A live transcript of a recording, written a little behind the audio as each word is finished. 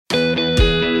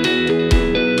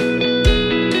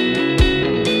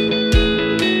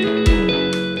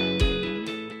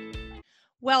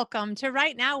Welcome to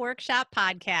Write Now Workshop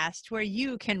Podcast, where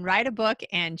you can write a book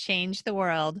and change the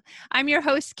world. I'm your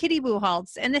host, Kitty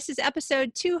Bucholtz, and this is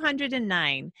episode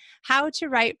 209, How to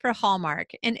Write for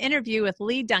Hallmark, an interview with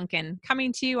Lee Duncan,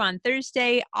 coming to you on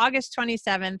Thursday, August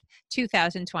 27th,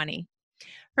 2020.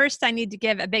 First, I need to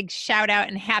give a big shout out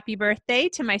and happy birthday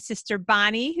to my sister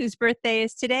Bonnie, whose birthday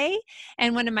is today,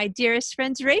 and one of my dearest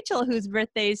friends, Rachel, whose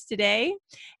birthday is today.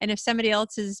 And if somebody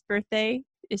else's birthday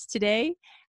is today,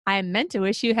 I meant to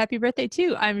wish you a happy birthday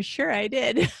too. I'm sure I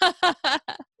did.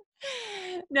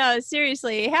 No,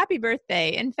 seriously, happy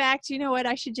birthday. In fact, you know what?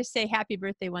 I should just say happy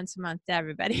birthday once a month to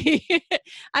everybody.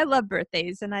 I love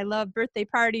birthdays and I love birthday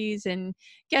parties and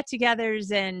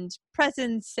get-togethers and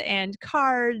presents and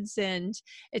cards. And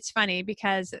it's funny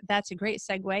because that's a great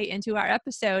segue into our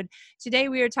episode. Today,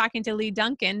 we are talking to Lee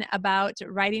Duncan about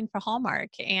writing for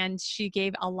Hallmark, and she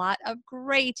gave a lot of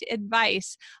great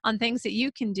advice on things that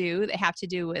you can do that have to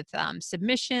do with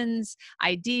submissions,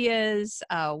 ideas,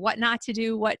 what not to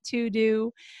do, what to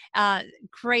do.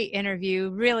 Great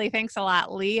interview. Really, thanks a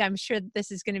lot, Lee. I'm sure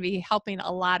this is going to be helping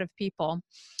a lot of people.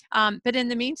 But in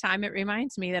the meantime, it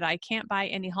reminds me that I can't buy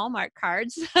any Hallmark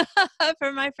cards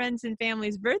for my friends and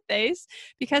family's birthdays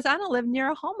because I don't live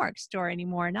near a Hallmark store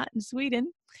anymore, not in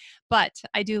Sweden. But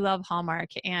I do love Hallmark,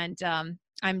 and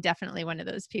I'm definitely one of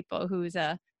those people who's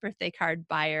a birthday card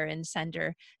buyer and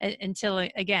sender until,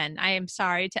 again, I am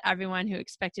sorry to everyone who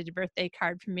expected a birthday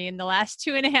card from me in the last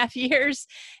 2.5 years.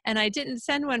 And I didn't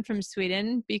send one from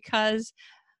Sweden because,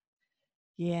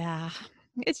 yeah,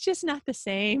 it's just not the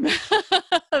same,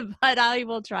 but I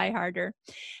will try harder.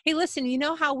 Hey, listen, you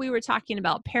know how we were talking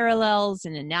about parallels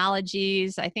and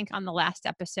analogies, I think on the last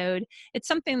episode? It's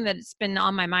something that's been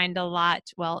on my mind a lot,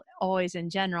 well, always in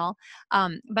general,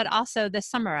 but also this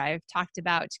summer I've talked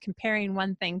about comparing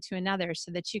one thing to another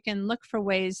so that you can look for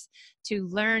ways to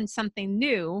learn something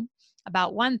new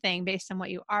about one thing based on what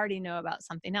you already know about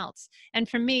something else. And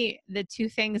for me, the two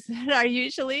things that are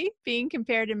usually being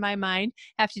compared in my mind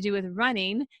have to do with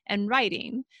running and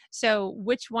writing. So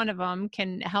which one of them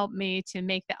can help me to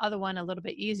make the other one a little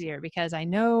bit easier? Because I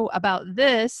know about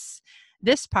this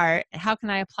part, how can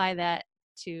I apply that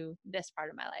to this part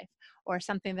of my life? Or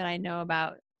something that I know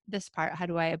about this part, how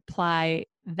do I apply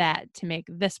that to make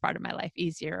this part of my life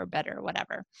easier or better or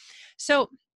whatever? So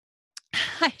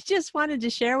I just wanted to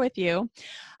share with you,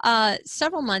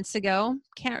 several months ago,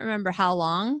 can't remember how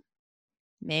long,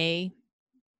 May,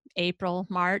 April,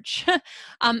 March,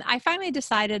 I finally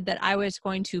decided that I was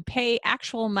going to pay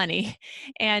actual money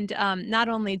and not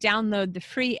only download the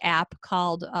free app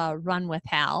called Run with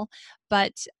Hal,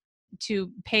 but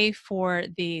to pay for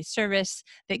the service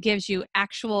that gives you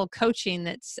actual coaching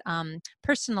that's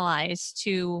personalized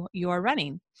to your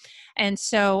running. And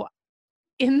so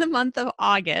in the month of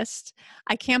August,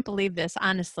 I can't believe this,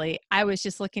 honestly. I was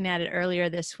just looking at it earlier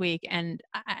this week and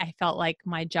I felt like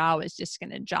my jaw was just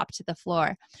going to drop to the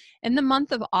floor. In the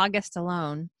month of August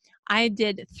alone, I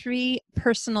did 3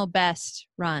 personal best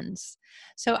runs.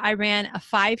 So I ran a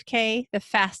 5K, the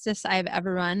fastest I've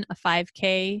ever run a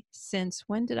 5K since,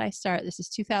 when did I start? This is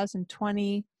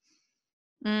 2020.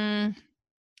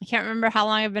 I can't remember how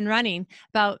long I've been running,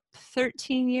 about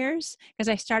 13 years, because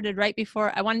I started right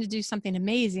before, I wanted to do something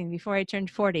amazing before I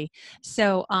turned 40.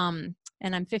 So, and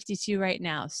I'm 52 right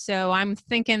now. So I'm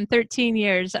thinking 13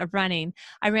 years of running.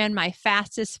 I ran my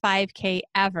fastest 5K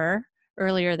ever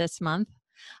earlier this month.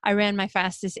 I ran my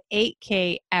fastest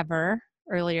 8K ever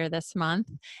earlier this month.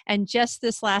 And just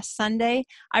this last Sunday,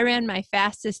 I ran my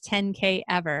fastest 10K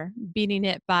ever, beating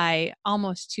it by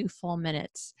almost 2 full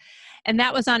minutes. And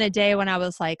that was on a day when I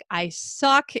was like, I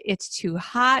suck. It's too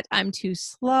hot. I'm too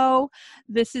slow.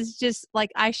 This is just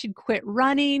like, I should quit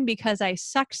running because I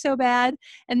suck so bad.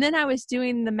 And then I was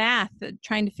doing the math,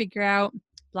 trying to figure out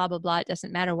blah, blah, blah. It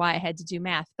doesn't matter why I had to do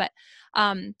math, but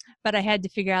I had to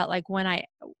figure out like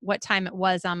what time it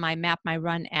was on my Map My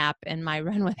Run app and my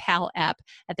Run with Hal app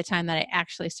at the time that I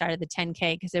actually started the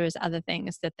 10K, because there was other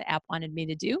things that the app wanted me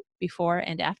to do before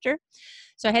and after.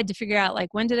 So I had to figure out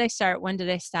like, when did I start? When did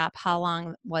I stop? How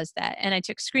long was that? And I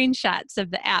took screenshots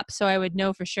of the app so I would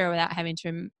know for sure without having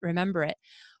to remember it,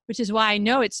 which is why I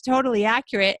know it's totally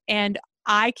accurate. And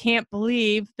I can't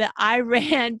believe that I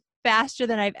ran faster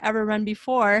than I've ever run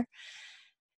before,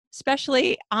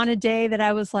 especially on a day that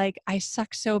I was like, I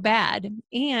suck so bad.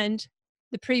 And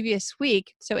the previous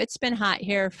week, so it's been hot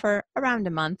here for around a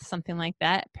month, something like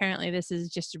that. Apparently this is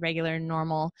just a regular,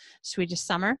 normal Swedish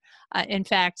summer. In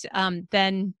fact,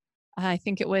 then I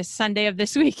think it was Sunday of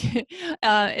this week,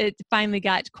 it finally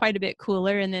got quite a bit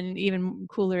cooler, and then even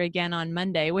cooler again on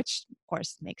Monday, which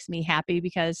course makes me happy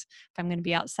because if I'm going to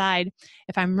be outside,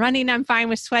 if I'm running, I'm fine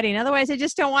with sweating. Otherwise, I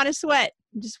just don't want to sweat.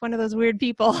 I'm just one of those weird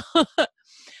people.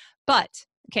 But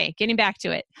okay, getting back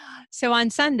to it. So on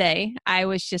Sunday, I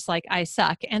was just like, I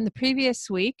suck. And the previous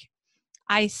week,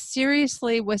 I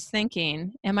seriously was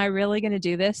thinking, am I really going to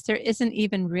do this? There isn't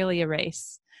even really a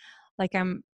race. Like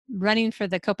I'm running for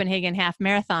the Copenhagen Half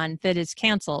Marathon that is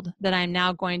canceled, that I'm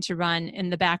now going to run in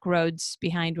the back roads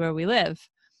behind where we live.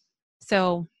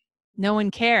 So no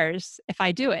one cares if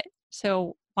I do it.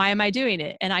 So why am I doing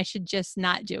it? And I should just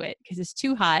not do it because it's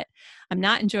too hot. I'm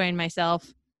not enjoying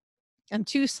myself. I'm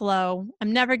too slow.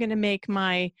 I'm never going to make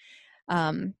my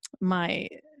my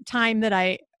time that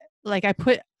I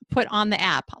put on the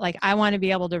app. Like I want to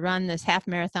be able to run this half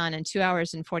marathon in 2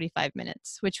 hours and 45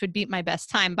 minutes, which would beat my best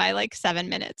time by like 7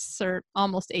 minutes or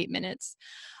almost 8 minutes.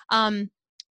 And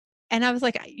I was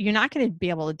like, you're not going to be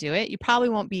able to do it. You probably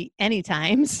won't be any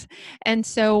times. And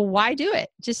so why do it?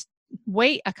 Just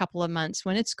wait a couple of months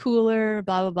when it's cooler,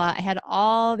 blah, blah, blah. I had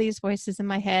all these voices in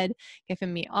my head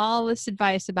giving me all this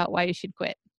advice about why you should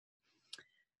quit.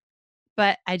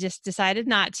 But I just decided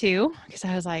not to because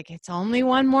I was like, it's only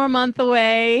 1 more month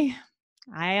away.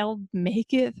 I'll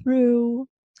make it through.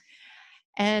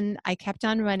 And I kept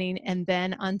on running. And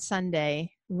then on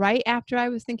Sunday, right after I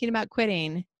was thinking about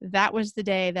quitting, that was the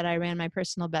day that I ran my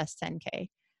personal best 10K.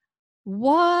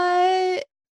 What?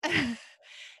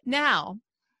 Now,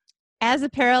 as a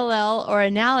parallel or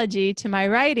analogy to my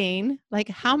writing, like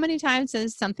how many times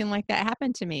has something like that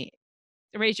happened to me?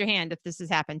 Raise your hand if this has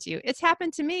happened to you. It's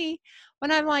happened to me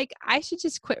when I'm like, I should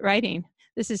just quit writing.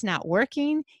 This is not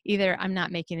working. Either I'm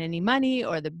not making any money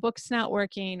or the book's not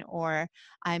working or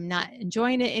I'm not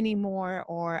enjoying it anymore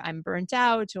or I'm burnt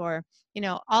out or,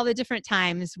 all the different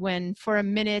times when for a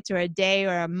minute or a day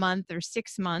or a month or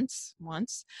 6 months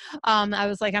once, I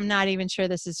was like, I'm not even sure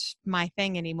this is my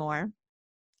thing anymore.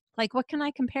 Like, what can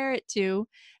I compare it to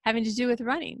having to do with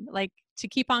running? Like to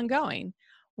keep on going.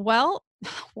 Well,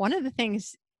 one of the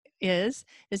things is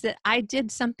that I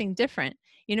did something different.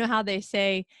 You know how they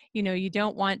say, you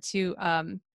don't want to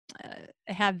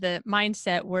have the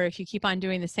mindset where if you keep on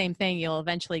doing the same thing, you'll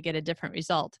eventually get a different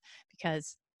result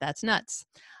because that's nuts.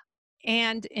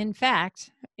 And in fact,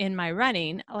 in my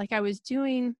running, like I was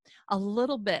doing a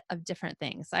little bit of different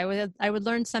things. I would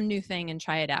learn some new thing and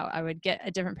try it out. I would get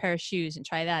a different pair of shoes and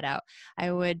try that out.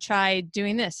 I would try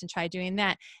doing this and try doing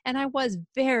that. And I was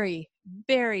very,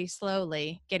 very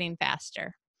slowly getting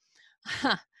faster.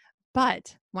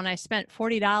 But when I spent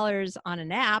 $40 on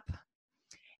an app,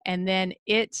 and then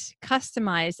it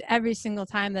customized every single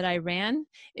time that I ran,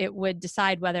 it would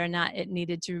decide whether or not it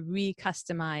needed to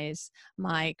re-customize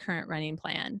my current running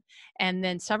plan. And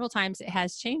then several times it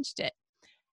has changed it.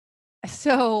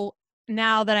 So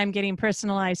now that I'm getting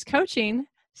personalized coaching,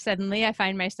 suddenly I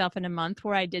find myself in a month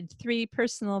where I did 3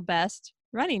 personal best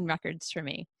running records for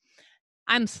me.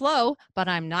 I'm slow, but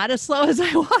I'm not as slow as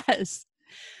I was.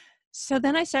 So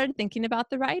then I started thinking about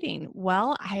the writing.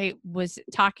 Well, I was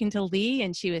talking to Lee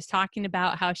and she was talking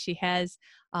about how she has,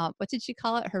 what did she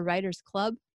call it? Her writer's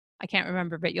club. I can't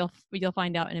remember, but you'll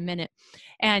find out in a minute.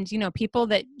 And, people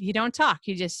that you don't talk,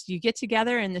 you get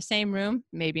together in the same room,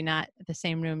 maybe not the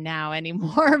same room now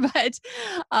anymore, but,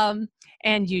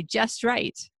 and you just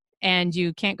write. And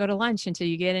you can't go to lunch until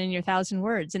you get in your 1,000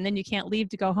 words. And then you can't leave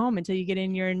to go home until you get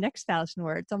in your next 1,000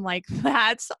 words. I'm like,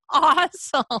 that's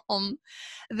awesome.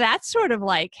 That's sort of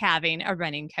like having a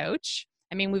running coach.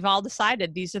 I mean, we've all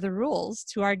decided these are the rules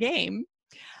to our game.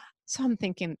 So I'm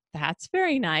thinking, that's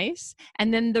very nice.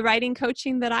 And then the writing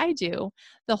coaching that I do,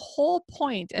 the whole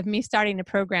point of me starting a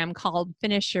program called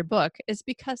Finish Your Book is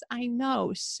because I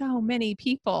know so many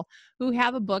people who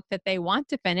have a book that they want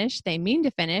to finish, they mean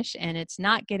to finish, and it's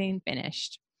not getting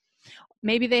finished.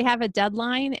 Maybe they have a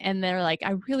deadline and they're like,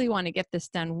 I really want to get this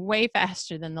done way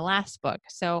faster than the last book.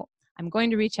 So I'm going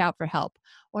to reach out for help.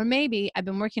 Or maybe I've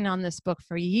been working on this book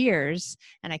for years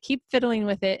and I keep fiddling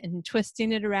with it and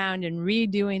twisting it around and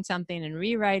redoing something and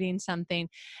rewriting something.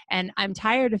 And I'm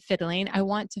tired of fiddling. I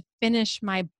want to finish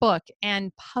my book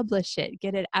and publish it,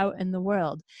 get it out in the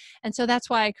world. And so that's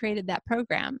why I created that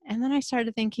program. And then I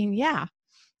started thinking, yeah,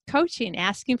 coaching,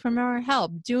 asking for more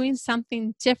help, doing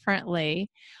something differently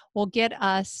will get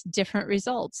us different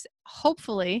results,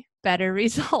 hopefully better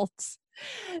results.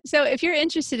 So if you're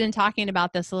interested in talking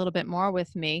about this a little bit more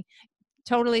with me,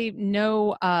 totally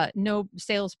no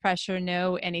sales pressure,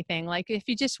 no anything. Like if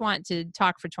you just want to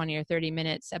talk for 20 or 30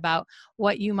 minutes about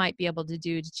what you might be able to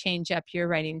do to change up your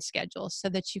writing schedule so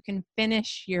that you can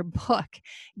finish your book,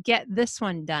 get this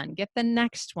one done, get the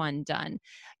next one done,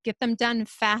 get them done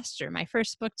faster. My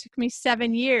first book took me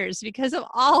 7 years because of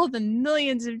all the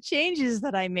millions of changes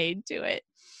that I made to it.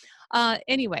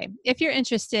 Anyway, if you're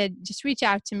interested, just reach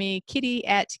out to me,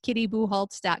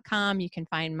 kitty@kittybucholtz.com. You can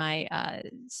find my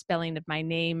spelling of my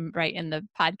name right in the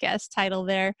podcast title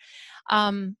there.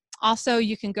 Also,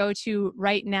 you can go to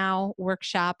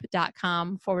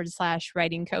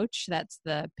writenowworkshop.com/writing coach. That's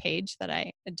the page that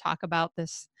I talk about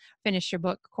this Finish Your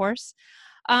Book course.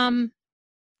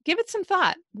 Give it some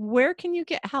thought. Where can you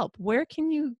get help? Where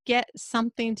can you get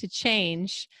something to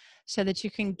change so that you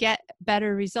can get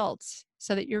better results,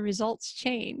 so that your results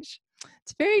change?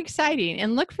 It's very exciting.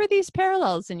 And look for these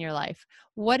parallels in your life.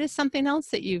 What is something else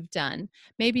that you've done?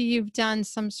 Maybe you've done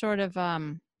some sort of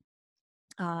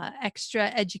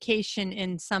extra education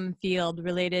in some field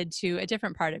related to a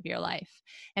different part of your life.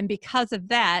 And because of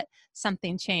that,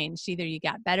 something changed. Either you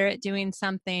got better at doing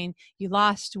something, you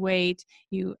lost weight,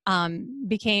 you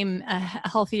became a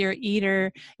healthier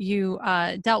eater, you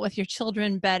dealt with your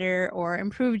children better, or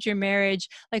improved your marriage.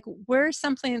 Like, where's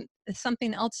something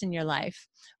else in your life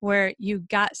where you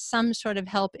got some sort of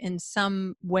help in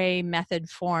some way, method,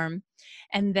 form,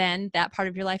 and then that part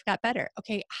of your life got better?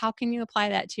 Okay, how can you apply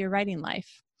that to your writing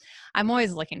life? I'm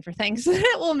always looking for things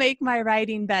that will make my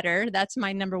writing better. That's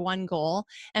my number one goal.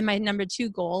 And my number two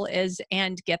goal is,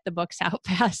 and get the books out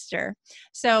faster.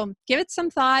 So give it some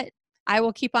thought. I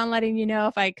will keep on letting you know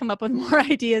if I come up with more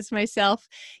ideas myself.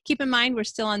 Keep in mind, we're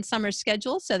still on summer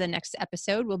schedule, so the next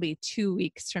episode will be 2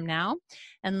 weeks from now,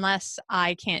 unless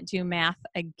I can't do math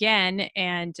again.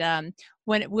 And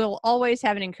we'll always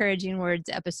have an encouraging words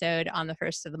episode on the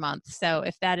first of the month. So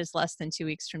if that is less than 2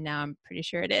 weeks from now, I'm pretty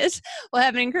sure it is. We'll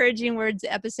have an encouraging words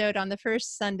episode on the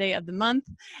first Sunday of the month.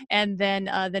 And then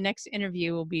the next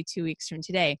interview will be 2 weeks from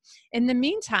today. In the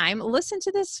meantime, listen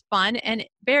to this fun and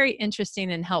very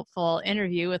interesting and helpful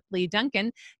interview with Lee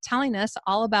Duncan, telling us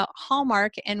all about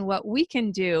Hallmark and what we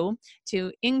can do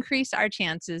to increase our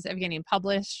chances of getting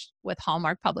published with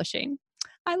Hallmark Publishing.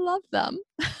 I love them.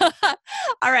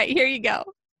 All right, here you go.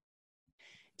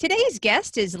 Today's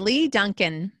guest is Lee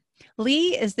Duncan.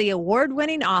 Lee is the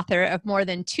award-winning author of more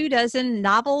than 24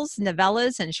 novels,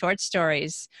 novellas, and short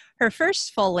stories. Her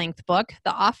first full-length book,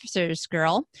 The Officer's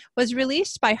Girl, was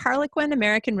released by Harlequin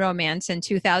American Romance in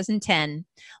 2010.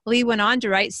 Lee went on to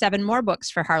write 7 more books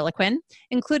for Harlequin,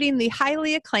 including the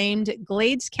highly acclaimed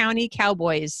Glades County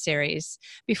Cowboys series,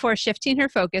 before shifting her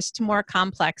focus to more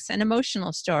complex and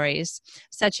emotional stories,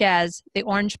 such as the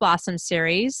Orange Blossom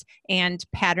series and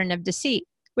Pattern of Deceit,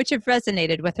 which have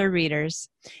resonated with her readers.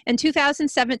 In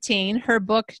 2017, her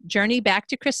book, Journey Back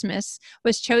to Christmas,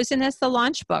 was chosen as the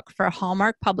launch book for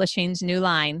Hallmark Publishing's new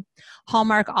line.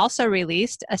 Hallmark also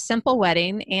released A Simple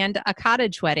Wedding and A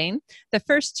Cottage Wedding, the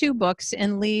first 2 books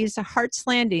in Lee's Heart's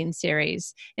Landing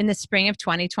series, in the spring of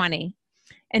 2020.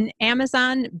 An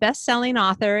Amazon best-selling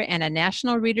author and a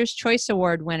National Reader's Choice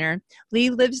Award winner, Lee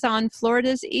lives on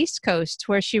Florida's East Coast,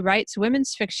 where she writes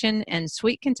women's fiction and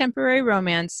sweet contemporary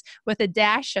romance with a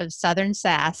dash of Southern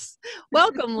sass.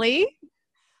 Welcome, Lee.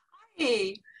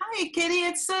 Hi, Kitty.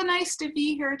 It's so nice to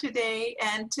be here today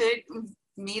and to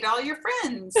meet all your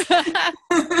friends.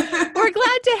 We're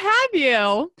glad to have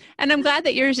you, and I'm glad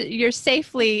that you're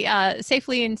safely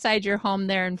inside your home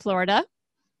there in Florida.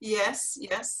 Yes.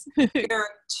 There are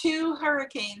 2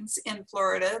 hurricanes in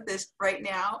Florida right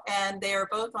now, and they are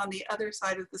both on the other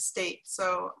side of the state.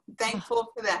 So I'm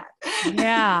thankful for that.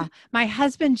 Yeah. My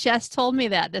husband just told me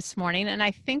that this morning, and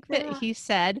I think that he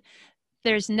said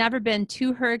there's never been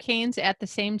 2 hurricanes at the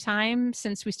same time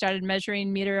since we started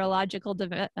measuring meteorological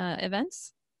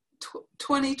events.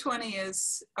 2020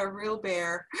 is a real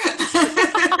bear.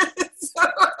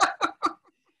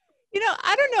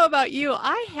 I don't know about you.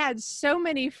 I had so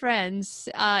many friends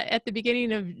at the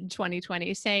beginning of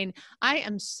 2020 saying, I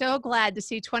am so glad to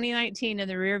see 2019 in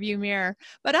the rearview mirror.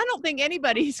 But I don't think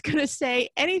anybody's going to say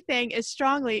anything as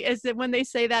strongly as when they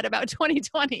say that about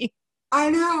 2020. I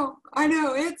know.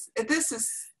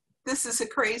 This is a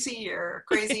crazy year,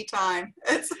 a crazy time.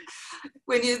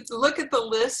 When you look at the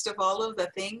list of all of the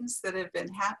things that have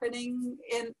been happening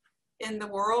in the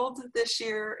world this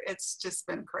year, it's just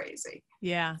been crazy.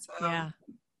 Yeah. Yeah.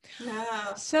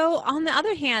 So on the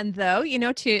other hand, though,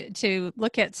 to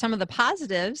look at some of the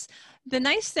positives, the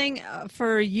nice thing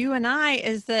for you and I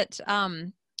is that,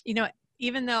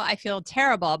 even though I feel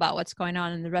terrible about what's going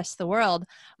on in the rest of the world,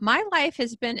 my life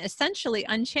has been essentially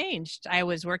unchanged. I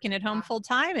was working at home Yeah. full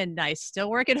time and I still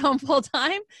work at home full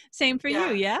time. Same for you,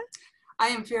 Yeah. yeah? I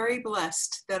am very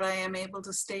blessed that I am able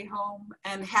to stay home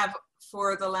and have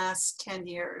for the last 10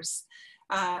 years,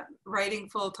 writing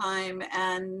full time,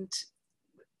 and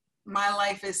my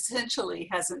life essentially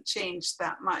hasn't changed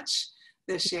that much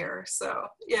this year. So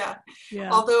yeah,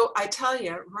 Yeah. although I tell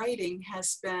you, writing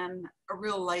has been a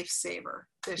real lifesaver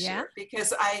this Yeah. year,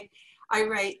 because I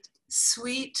write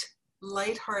sweet,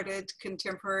 lighthearted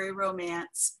contemporary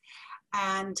romance,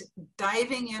 and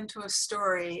diving into a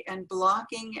story and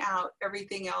blocking out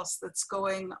everything else that's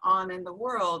going on in the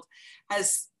world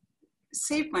has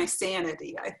saved my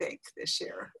sanity, I think, this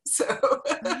year. So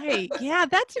Right. Yeah,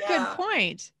 that's a good yeah,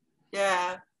 point.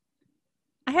 yeah,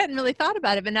 I hadn't really thought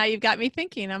about it, but now you've got me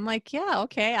thinking. I'm like, yeah,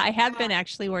 okay. I have yeah. been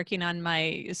actually working on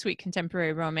my sweet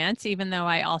contemporary romance, even though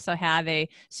I also have a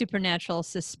supernatural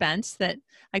suspense that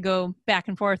I go back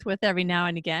and forth with every now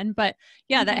and again. But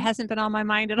yeah, that Mhm. hasn't been on my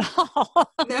mind at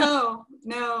all. No,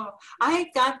 no. I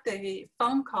got the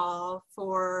phone call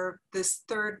for this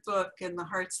third book in the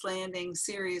Heart's Landing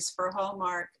series for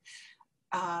Hallmark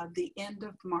the end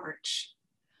of March.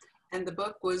 And the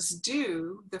book was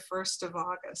due the 1st of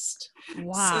August.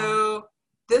 Wow. So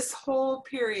this whole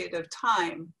period of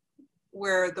time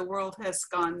where the world has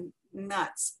gone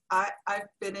nuts, I've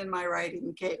been in my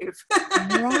writing cave.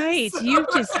 Right. So, You've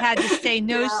just had to stay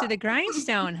nose yeah, to the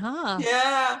grindstone, huh?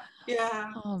 yeah,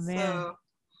 yeah. Oh, man. So,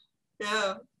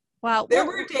 yeah. Wow. There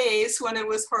were Well, days when it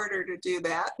was harder to do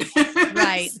that.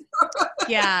 right. So,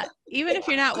 Yeah. Even if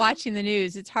yeah, you're not watching the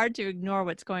news, it's hard to ignore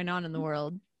what's going on in the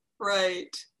world.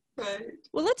 right, right.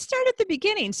 Well, let's start at the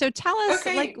beginning. So tell us,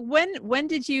 like, Okay. when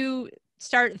did you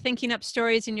start thinking up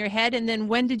stories in your head, and then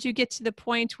when did you get to the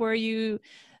point where you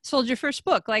sold your first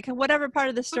book? Like, whatever part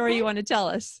of the story Okay. you want to tell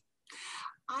us.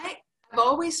 I've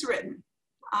always written.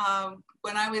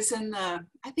 When I was in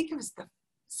I think it was the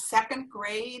second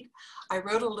grade, I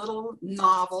wrote a little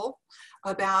novel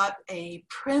about a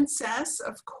princess,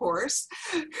 of course,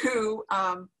 who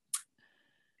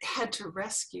had to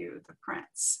rescue the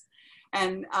prince.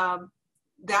 And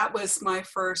that was my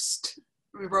first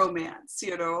romance,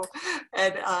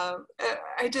 and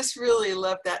I just really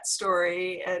loved that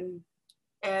story.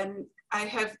 And I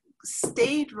have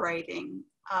stayed writing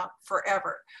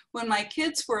forever. When my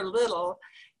kids were little,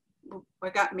 I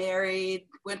got married,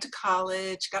 went to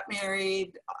college, got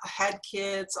married, had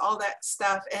kids, all that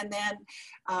stuff. And then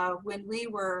when we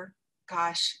were,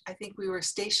 gosh, I think we were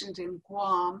stationed in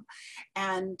Guam,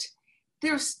 and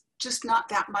there's just not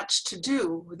that much to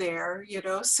do there,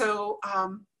 So,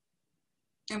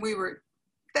 and we were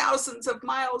thousands of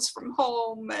miles from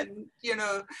home, and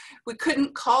we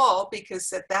couldn't call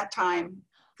because at that time,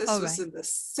 this Oh, was right. in the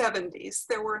 70s,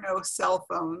 there were no cell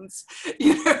phones.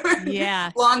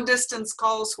 Yeah. Long distance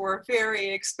calls were very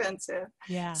expensive.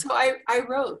 Yeah. So I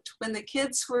wrote when the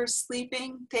kids were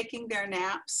sleeping, taking their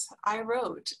naps. I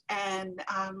wrote, and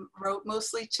wrote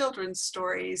mostly children's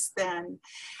stories then,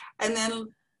 and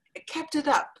then kept it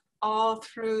up all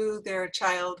through their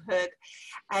childhood.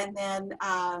 And then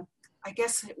I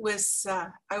guess it was,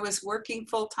 I was working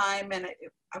full time, and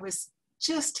I was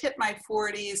just hit my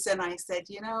 40s, and I said,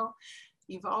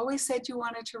 you've always said you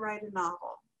wanted to write a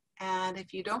novel. And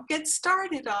if you don't get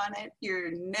started on it,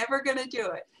 you're never going to do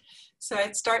it. So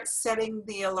I'd start setting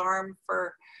the alarm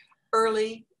for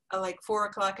early, like 4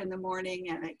 o'clock in the morning,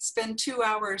 and I'd spend 2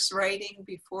 hours writing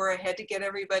before I had to get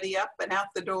everybody up and out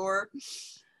the door.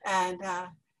 And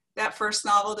that first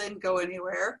novel didn't go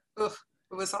anywhere. Oof,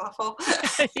 it was awful.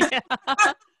 Yeah.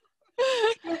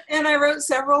 And I wrote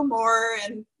several more,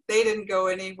 and they didn't go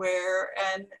anywhere.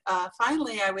 And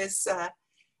finally, I was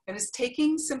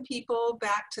taking some people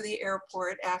back to the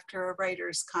airport after a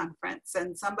writers' conference,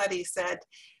 and somebody said,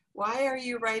 "Why are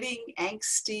you writing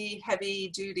angsty,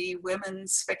 heavy-duty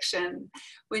women's fiction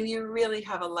when you really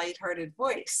have a lighthearted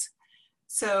voice?"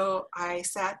 So I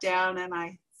sat down and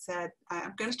I said,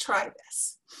 "I'm going to try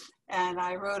this." And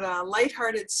I wrote a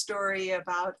lighthearted story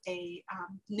about a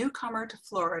newcomer to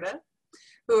Florida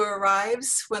who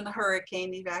arrives when the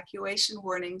hurricane evacuation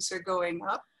warnings are going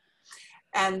up.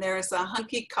 And there's a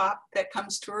hunky cop that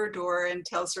comes to her door and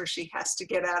tells her she has to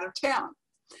get out of town.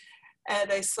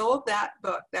 And I sold that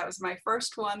book. That was my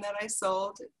first one that I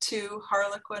sold, to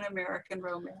Harlequin American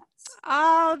Romance.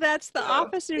 Oh, that's the So,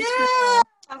 officer's yeah,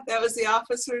 girl. that was the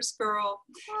officer's girl.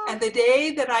 Oh, And the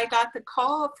day that I got the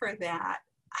call for that,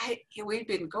 we'd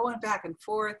been going back and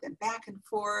forth, and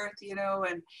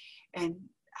and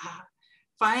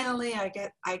finally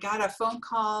I got a phone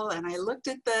call, and I looked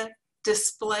at the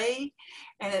display,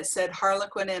 and it said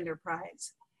Harlequin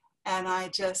Enterprise. And I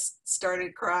just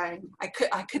started crying. I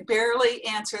could barely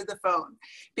answer the phone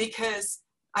because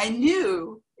I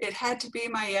knew it had to be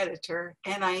my editor,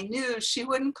 and I knew she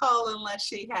wouldn't call unless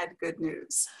she had good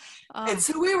news. And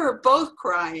so we were both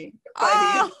crying by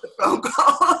the end of the phone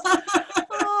call.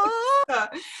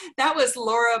 That was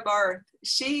Laura Barth.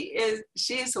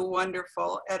 She's a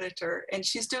wonderful editor, and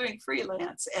she's doing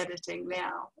freelance editing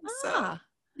now. So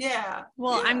yeah.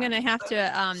 Well, yeah. I'm going to have to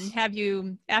have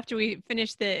you, after we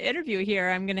finish the interview here,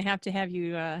 I'm going to have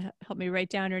you help me write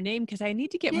down her name, because I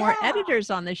need to get more editors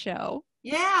on the show.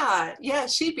 Yeah,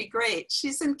 she'd be great.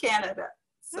 She's in Canada.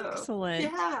 So,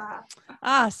 excellent.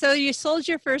 Yeah. So you sold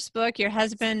your first book, your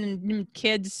husband and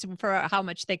kids, for how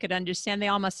much they could understand. They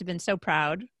all must have been so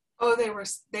proud. Oh,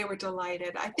 they were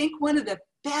delighted. I think one of the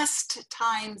best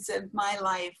times of my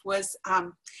life was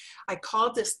I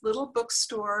called this little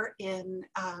bookstore in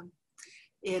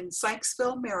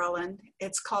Sykesville, Maryland.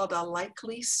 It's called A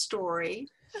Likely Story.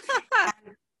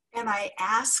 And I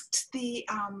asked the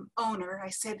owner, I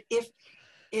said, if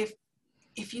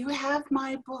you have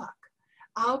my book,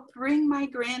 I'll bring my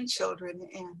grandchildren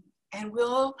in and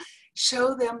we'll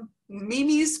show them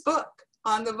Mimi's book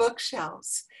on the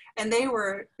bookshelves. And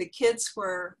the kids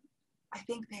were, I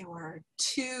think they were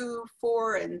 2,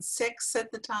 4, and 6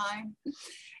 at the time.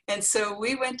 And so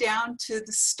we went down to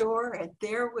the store, and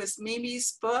there was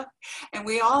Mimi's book, and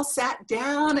we all sat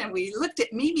down and we looked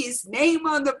at Mimi's name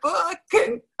on the book,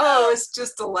 and it was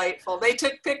just delightful. They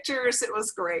took pictures. It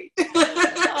was great.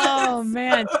 Oh,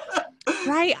 man.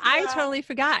 Right. I totally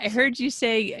forgot. I heard you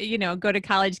say, go to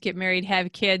college, get married,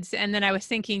 have kids. And then I was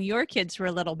thinking your kids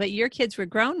were little, but your kids were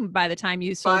grown by the time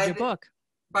you sold your book.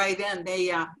 By then,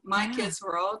 my kids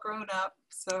were all grown up.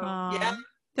 So, yeah.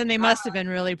 Then they must have been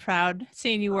really proud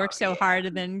seeing you work so hard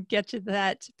and then get to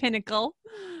that pinnacle.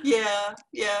 Yeah.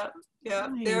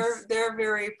 Nice. They're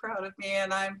very proud of me,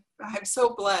 and I'm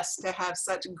so blessed to have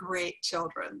such great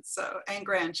children, and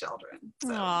grandchildren.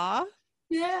 So, Aww.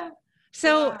 Yeah.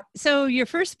 So your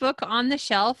first book On the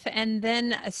Shelf, and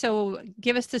then so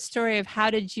give us the story of how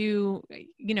did you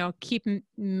keep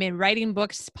writing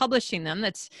books, publishing them.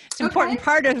 It's an important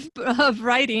part of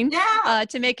writing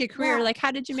to make a career. Yeah. Like,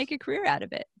 how did you make a career out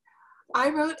of it? I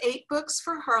wrote 8 books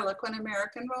for Harlequin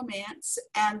American Romance,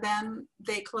 and then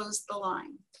they closed the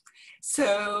line.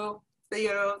 So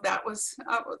I was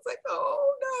like,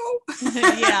 oh no.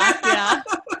 Yeah.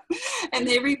 And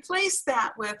they replaced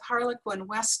that with Harlequin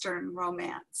Western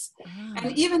Romance.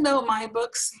 And even though my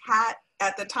books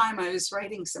at the time I was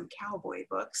writing some cowboy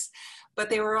books, but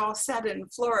they were all set in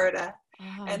Florida,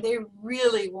 and they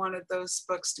really wanted those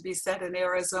books to be set in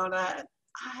Arizona.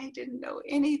 I didn't know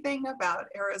anything about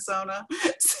Arizona.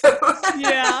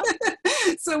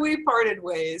 So we parted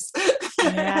ways.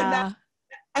 Yeah.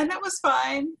 And that was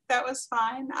fine.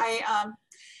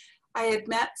 I had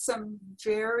met some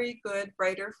very good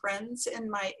writer friends in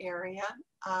my area,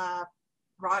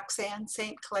 Roxanne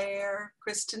St. Clair,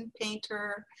 Kristen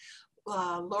Painter,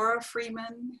 Laura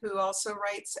Freeman, who also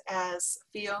writes as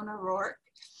Fiona Rourke.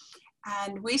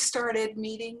 And we started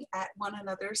meeting at one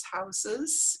another's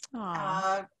houses 2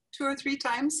 or 3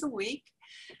 times a week.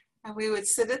 And we would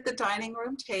sit at the dining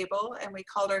room table, and we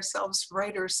called ourselves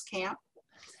Writers Camp.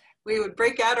 We would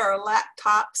break out our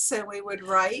laptops and we would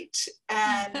write.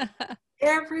 And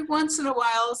every once in a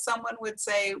while, someone would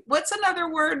say, "What's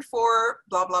another word for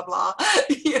blah, blah, blah?"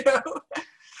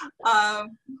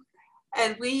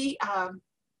 And we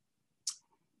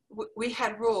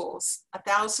had rules: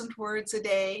 1,000 words a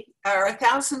day, or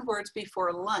 1,000 words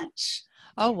before lunch.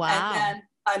 Oh, wow. And then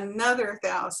another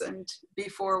 1,000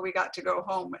 before we got to go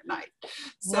home at night.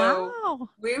 So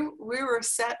we were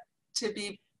set to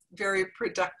be very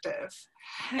productive.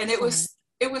 Excellent. And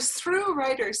it was through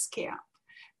Writers Camp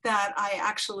that I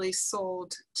actually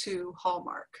sold to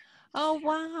Hallmark. Oh,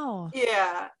 wow.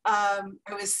 Yeah. I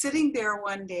was sitting there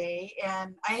one day,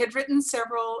 and I had written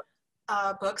several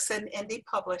books, and Indy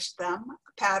published them: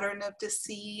 Pattern of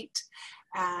Deceit,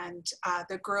 and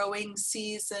The Growing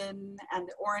Season, and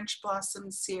the Orange Blossom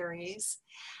series.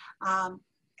 And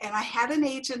I had an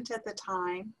agent at the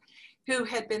time who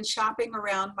had been shopping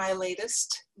around my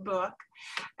latest book,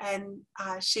 and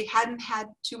she hadn't had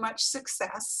too much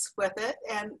success with it.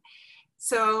 And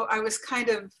so I was kind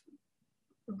of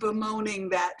bemoaning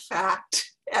that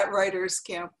fact at Writers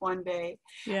Camp one day.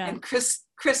 Yeah. And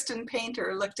Kristen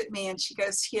Painter looked at me and she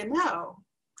goes,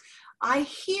 I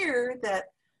hear that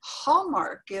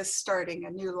Hallmark is starting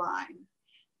a new line,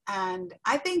 and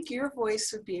I think your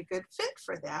voice would be a good fit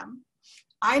for them.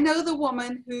 I know the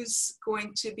woman who's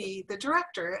going to be the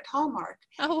director at Hallmark,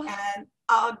 and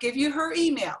I'll give you her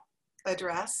email.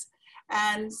 address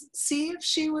and see if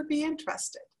she would be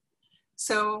interested.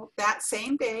 So that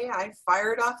same day, I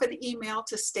fired off an email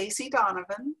to Stacy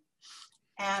Donovan,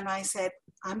 and I said,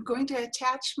 I'm going to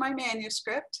attach my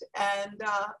manuscript, and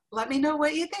let me know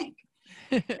what you think.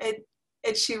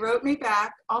 And she wrote me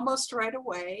back almost right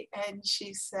away, and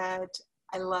she said,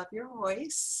 I love your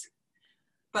voice,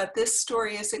 but this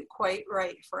story isn't quite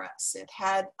right for us. It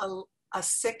had a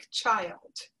sick child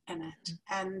in it,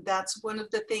 and that's one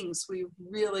of the things we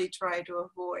really try to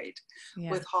avoid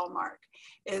with Hallmark,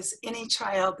 is any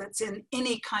child that's in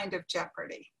any kind of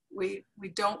jeopardy. We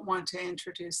don't want to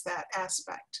introduce that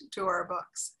aspect to our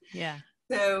books. Yeah.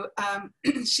 So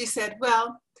she said,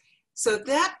 well, so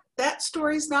that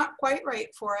story's not quite right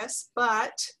for us,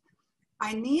 but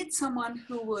I need someone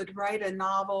who would write a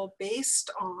novel based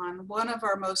on one of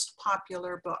our most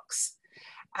popular books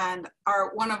and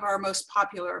one of our most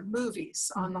popular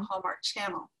movies on the Hallmark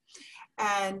Channel.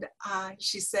 And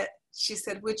she said,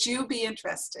 would you be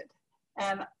interested?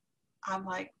 And I'm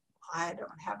like, I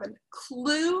don't have a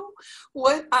clue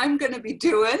what I'm going to be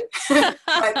doing,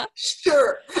 but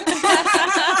sure.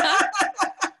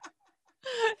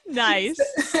 Nice.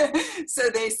 So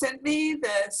they sent me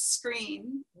the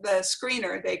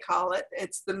screener, they call it.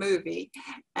 It's the movie.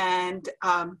 And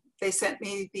they sent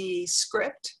me the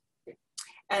script,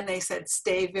 and they said,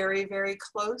 stay very, very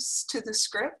close to the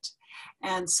script.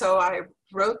 And so I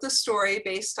wrote the story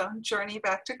based on Journey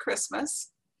Back to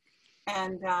Christmas.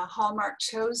 And Hallmark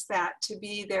chose that to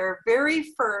be their very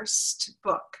first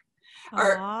book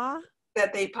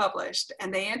that they published.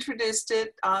 And they introduced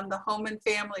it on the Home and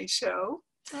Family show.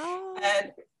 Oh.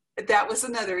 And that was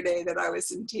another day that I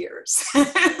was in tears. So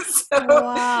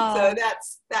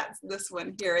that's this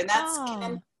one here. And that's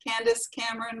Candace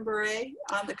Cameron Bure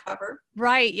on the cover.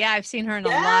 Right. Yeah, I've seen her in a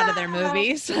lot of their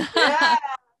movies.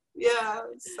 Yeah.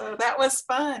 So that was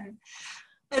fun.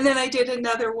 And then I did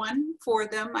another one for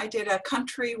them. I did A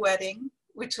Country Wedding,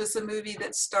 which was a movie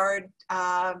that starred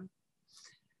Autumn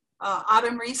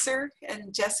Reeser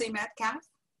and Jesse Metcalfe,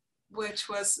 which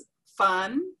was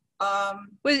fun.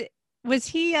 Was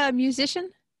he a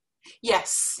musician?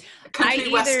 Yes, a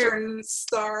country western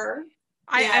star.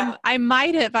 I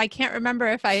might have. I can't remember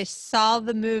if I saw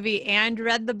the movie and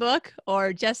read the book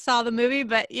or just saw the movie,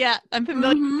 but yeah, I'm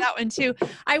familiar with that one too.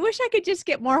 I wish I could just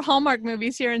get more Hallmark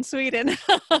movies here in Sweden.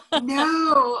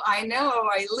 No, I know.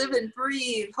 I live and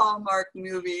breathe Hallmark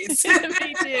movies.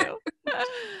 Me too.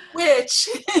 Which,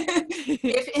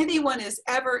 if anyone is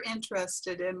ever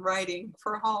interested in writing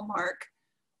for Hallmark,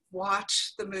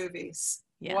 watch the movies.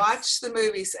 Yes. Watch the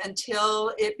movies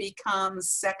until it becomes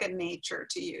second nature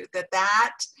to you.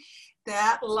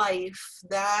 That life,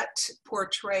 that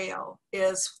portrayal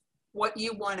is what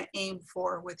you want to aim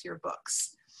for with your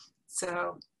books.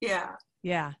 So, yeah.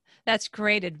 Yeah, that's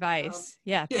great advice.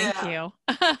 Thank you.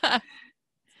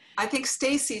 I think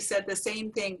Stacy said the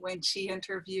same thing when she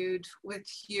interviewed with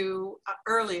you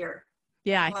earlier.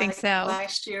 Yeah, I think so.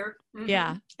 Last year. Mm-hmm.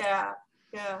 Yeah.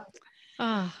 Yeah.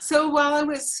 So while I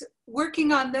was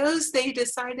working on those, they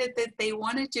decided that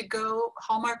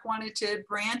Hallmark wanted to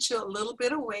branch a little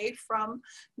bit away from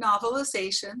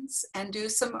novelizations and do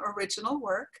some original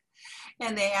work.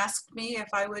 And they asked me if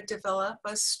I would develop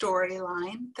a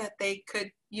storyline that they could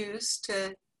use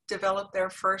to develop their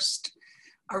first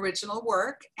original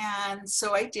work. And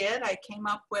so I did. I came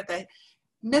up with a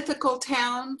mythical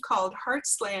town called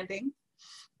Heart's Landing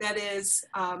that is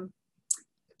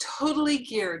totally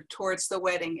geared towards the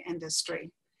wedding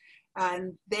industry.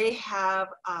 And they have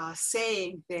a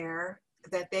saying there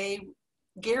that they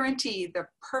guarantee the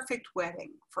perfect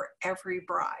wedding for every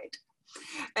bride.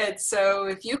 And so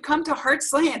if you come to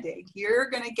Heart's Landing,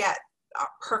 you're going to get a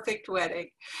perfect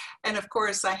wedding. And of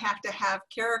course, I have to have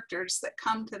characters that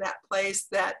come to that place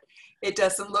that it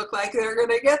doesn't look like they're going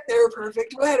to get their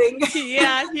perfect wedding.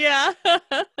 Yeah.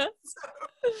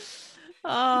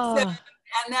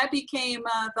 And that became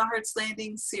the Heart's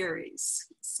Landing series.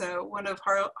 So one of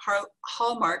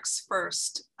Hallmark's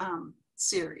first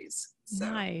series.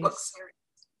 So nice. Book series.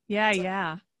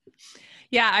 Yeah.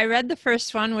 I read the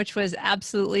first one, which was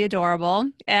absolutely adorable.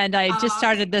 And I just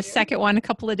started the second one a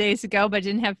couple of days ago, but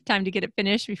didn't have time to get it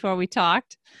finished before we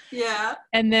talked. Yeah.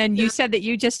 And then you said that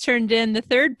you just turned in the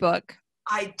third book.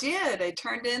 I did. I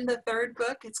turned in the third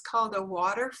book. It's called A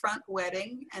Waterfront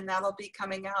Wedding, and that'll be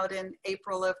coming out in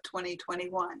April of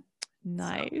 2021.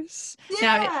 Nice. So,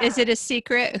 yeah. Now, is it a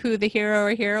secret who the hero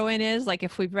or heroine is, like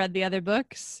if we've read the other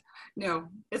books? No,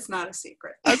 it's not a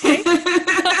secret. Okay.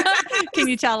 Can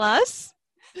you tell us?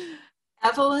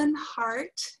 Evelyn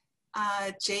Hart,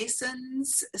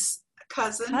 Jason's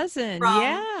cousin.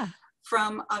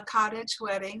 from A Cottage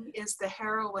Wedding is the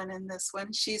heroine in this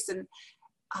one. She's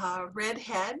a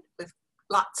redhead with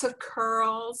lots of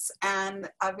curls and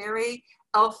a very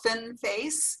elfin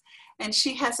face. And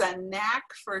she has a knack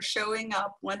for showing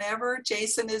up whenever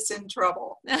Jason is in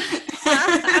trouble.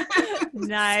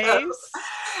 Nice. So,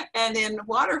 and in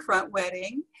Waterfront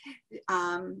Wedding,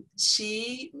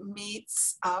 she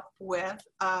meets up with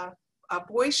a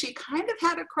boy she kind of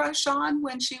had a crush on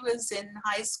when she was in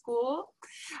high school,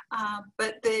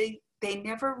 but they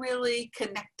never really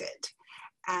connected.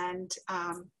 And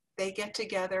they get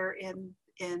together in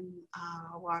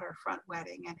Waterfront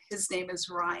Wedding, and his name is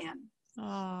Ryan.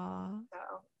 Aww.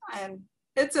 So, and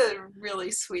it's a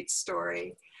really sweet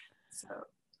story. So.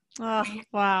 Oh,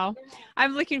 wow.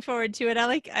 I'm looking forward to it. I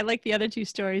like the other two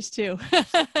stories too.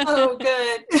 Oh,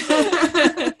 good.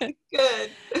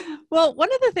 Good. Well,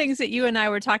 one of the things that you and I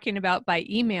were talking about by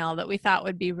email that we thought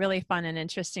would be really fun and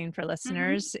interesting for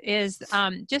listeners is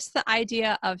just the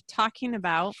idea of talking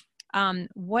about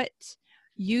what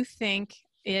you think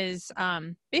is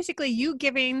basically you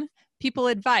giving people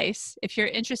advice if you're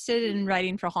interested in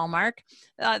writing for Hallmark.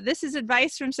 This is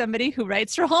advice from somebody who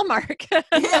writes for Hallmark.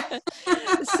 Yeah.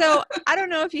 So I don't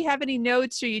know if you have any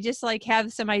notes or you just like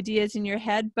have some ideas in your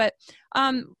head, but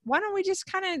why don't we just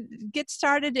kind of get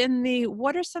started in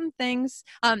what are some things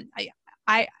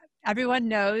everyone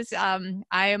knows I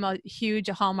am a huge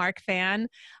Hallmark fan.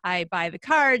 I buy the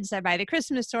cards, I buy the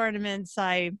Christmas ornaments,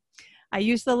 I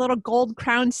use the little gold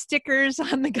crown stickers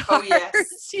on the cards. Oh,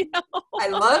 yes. You know? I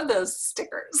love those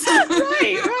stickers.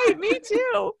 Right. Me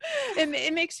too.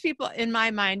 It makes people, in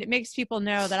my mind, it makes people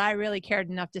know that I really cared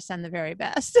enough to send the very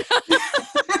best.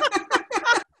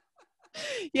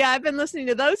 Yeah, I've been listening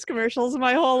to those commercials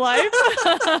my whole life.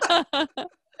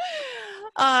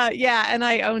 Yeah, and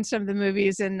I own some of the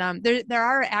movies, and there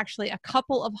are actually a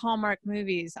couple of Hallmark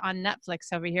movies on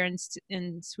Netflix over here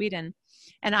in Sweden,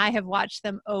 and I have watched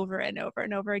them over and over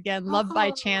and over again. Love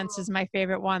by Chance is my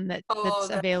favorite one that's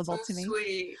available so to me.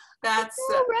 Sweet. That's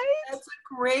right? That's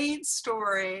a great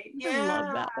story. Yeah, I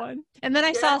love that one. And then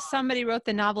I saw somebody wrote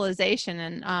the novelization,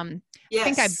 and I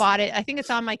think I Yes. bought it. I think it's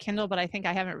on my Kindle, but I think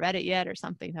I haven't read it yet or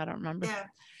something. I don't remember. Yeah,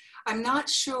 I'm not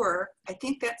sure. I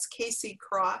think that's Casey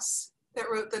Cross that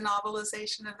wrote the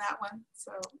novelization of that one.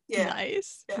 So yeah.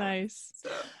 Nice. Yeah. Nice.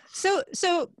 So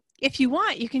if you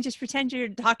want, you can just pretend you're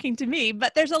talking to me,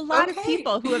 but there's a lot of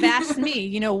people who have asked me,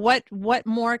 you know, what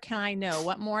more can I know?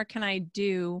 What more can I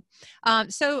do?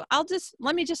 So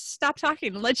let me just stop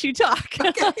talking and let you talk.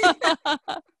 Okay.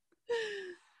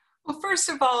 Well, first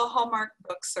of all, Hallmark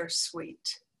books are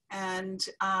sweet, and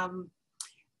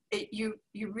you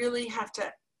really have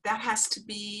to, that has to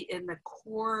be in the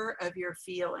core of your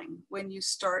feeling when you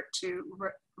start to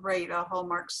write a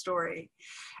Hallmark story.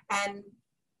 And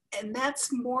that's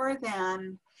more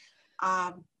than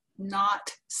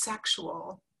not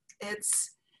sexual. It's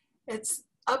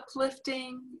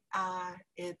uplifting,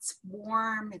 it's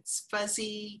warm, it's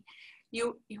fuzzy.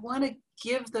 You want to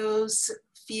give those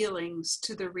feelings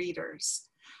to the readers.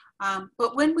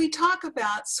 But when we talk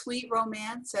about sweet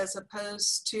romance as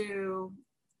opposed to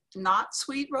not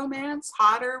sweet romance,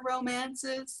 hotter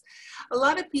romances, a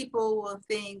lot of people will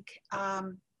think,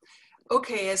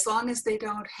 okay, as long as they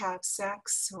don't have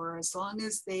sex, or as long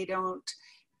as they don't,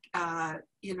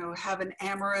 have an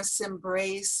amorous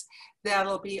embrace,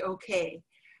 that'll be okay.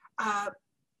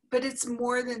 But it's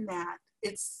more than that.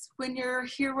 It's when your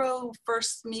hero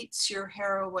first meets your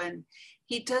heroine,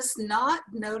 he does not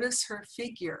notice her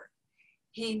figure.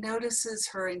 He notices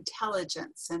her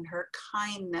intelligence and her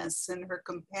kindness and her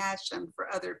compassion for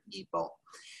other people.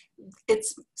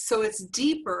 It's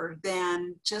deeper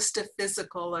than just a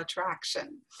physical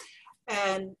attraction.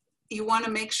 And you want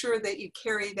to make sure that you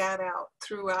carry that out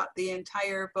throughout the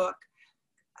entire book.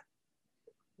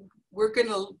 We're going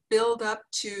to build up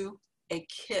to a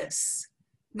kiss,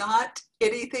 not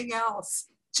anything else,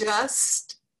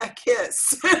 just a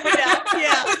kiss.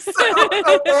 Yeah.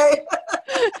 Okay.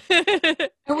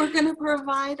 And we're going to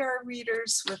provide our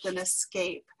readers with an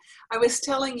escape. I was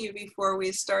telling you before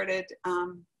we started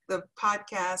the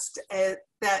podcast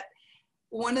that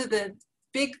one of the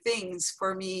big things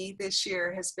for me this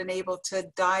year has been able to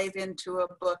dive into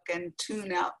a book and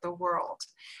tune out the world.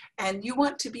 And you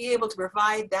want to be able to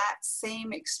provide that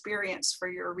same experience for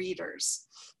your readers,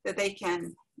 that they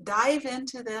can dive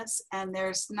into this and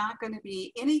there's not going to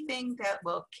be anything that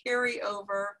will carry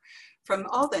over from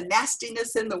all the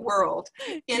nastiness in the world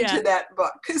into that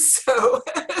book.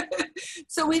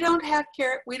 So we don't have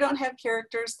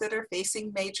characters that are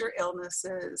facing major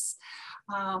illnesses.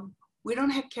 We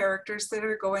don't have characters that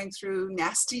are going through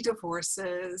nasty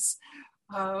divorces.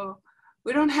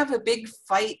 We don't have a big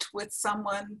fight with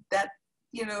someone that,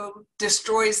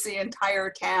 destroys the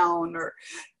entire town, or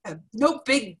no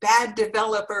big bad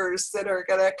developers that are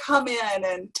going to come in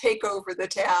and take over the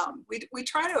town. We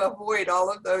try to avoid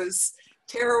all of those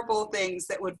terrible things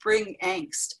that would bring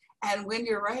angst. And when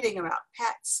you're writing about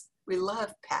pets, we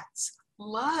love pets,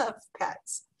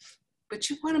 but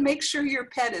you want to make sure your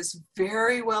pet is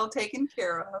very well taken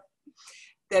care of,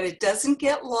 that it doesn't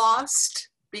get lost,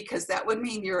 because that would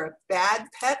mean you're a bad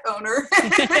pet owner.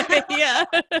 Yeah.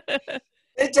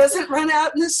 It doesn't run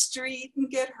out in the street and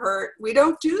get hurt. We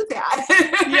don't do that.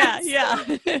 Yeah.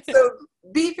 So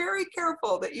be very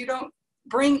careful that you don't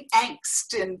bring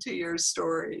angst into your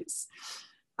stories.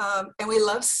 And we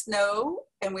love snow,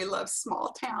 and we love small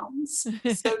towns.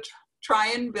 So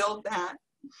try and build that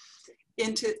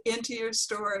into your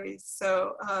stories.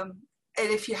 So, and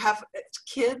if you have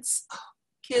kids,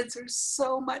 kids are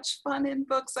so much fun in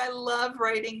books. I love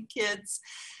writing kids.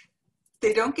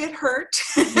 They don't get hurt.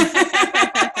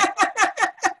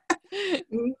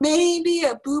 Maybe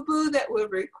a boo-boo that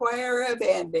would require a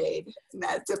Band-Aid, and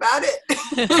that's about it.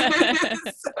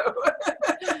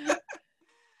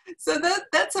 So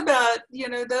that's about,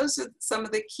 those are some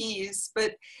of the keys.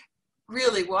 But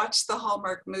really, watch the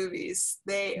Hallmark movies.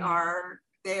 They are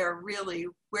really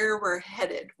where we're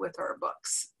headed with our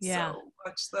books. Yeah. So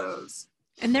watch those.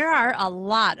 And there are a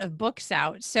lot of books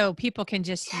out, so people can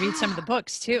just read some of the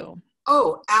books too.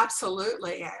 Oh,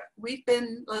 absolutely. We've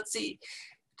been, let's see,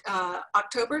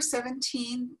 October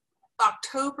 19,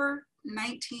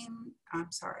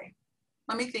 I'm sorry.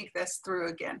 Let me think this through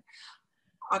again.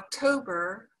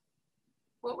 October,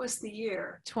 what was the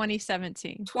year?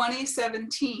 2017.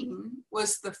 2017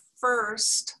 was the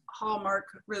first Hallmark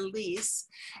release,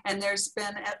 and there's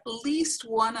been at least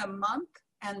one a month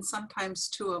and sometimes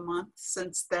two a month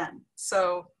since then.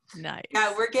 So nice.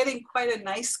 Yeah, we're getting quite a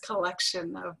nice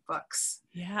collection of books.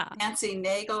 Yeah. Nancy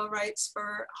Nagel writes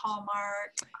for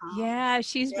Hallmark. Yeah,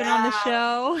 she's been on the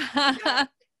show. Yeah.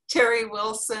 Terry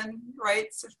Wilson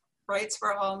writes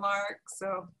for Hallmark.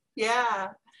 So yeah,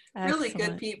 really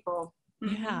good people.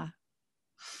 Yeah.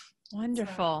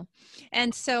 Wonderful.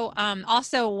 And so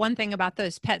also one thing about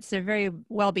those pets, they're very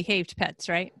well-behaved pets,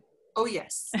 right? Oh,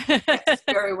 yes. Yes,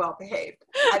 very well behaved.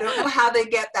 I don't know how they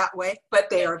get that way, but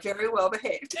they are very well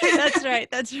behaved. That's right.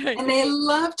 And they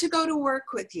love to go to work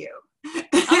with you.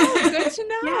 Oh, good to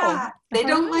know. Yeah, they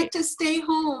don't like to stay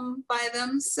home by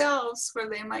themselves where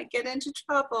they might get into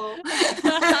trouble.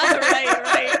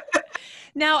 Right.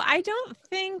 Now, I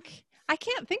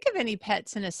can't think of any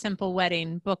pets in A Simple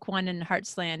Wedding, book 1 in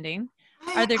Heart's Landing.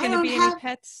 Are there going to be any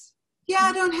pets? Yeah,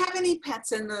 I don't have any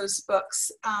pets in those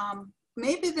books.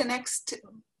 Maybe the next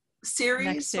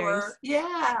series. Or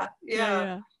yeah.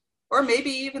 Or maybe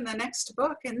even the next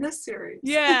book in this series.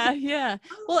 Yeah.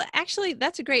 Well, actually,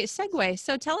 that's a great segue.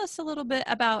 So tell us a little bit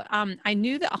about, I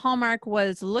knew that Hallmark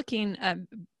was looking,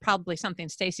 probably something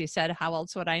Stacy said, how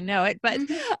else would I know it, but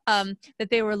that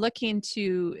they were looking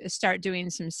to start doing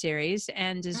some series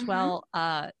and as well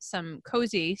some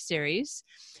cozy series.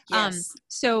 Yes.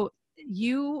 So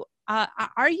you,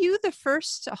 are you the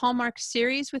first Hallmark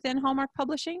series within Hallmark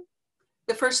Publishing?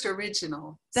 The first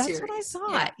original series. That's what I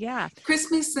thought, yeah.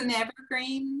 Christmas and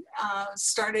Evergreen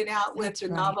started out with the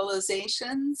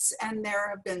novelizations, and there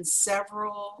have been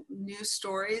several new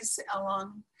stories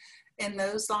along in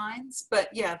those lines. But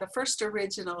yeah, the first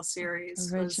original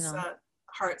series was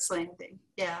Heart's Landing.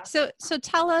 Yeah. So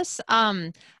tell us,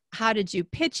 how did you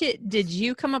pitch it? Did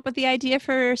you come up with the idea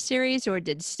for a series, or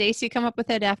did Stacy come up with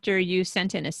it after you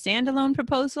sent in a standalone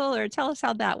proposal? Or tell us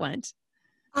how that went.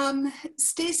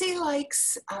 Stacy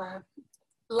likes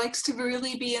to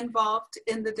really be involved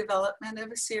in the development of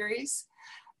a series,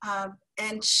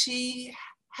 and she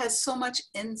has so much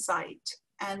insight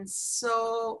and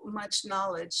so much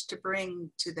knowledge to bring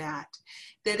to that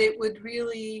it would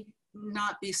really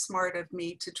not be smart of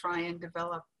me to try and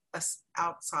develop us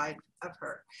outside of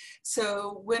her.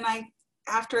 So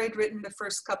after I'd written the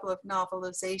first couple of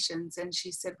novelizations, and she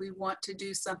said, we want to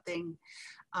do something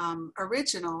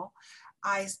original,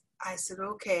 I said,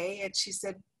 okay. And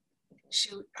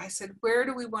I said, where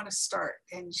do we want to start?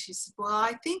 And she said, well,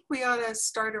 I think we ought to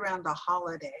start around a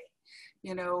holiday,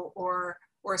 or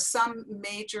some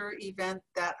major event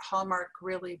that Hallmark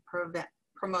really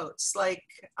promotes, like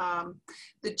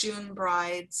the June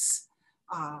Brides,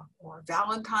 or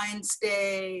Valentine's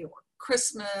Day, or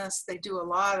Christmas. They do a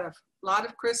lot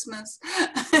of Christmas.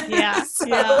 Yeah.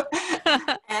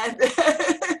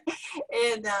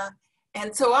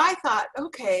 And so I thought,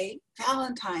 okay,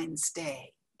 Valentine's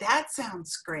Day, that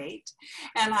sounds great.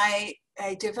 And I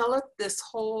developed this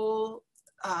whole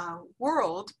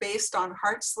world based on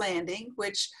Heart's Landing,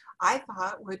 which I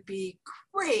thought would be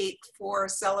great for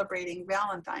celebrating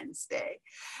Valentine's Day.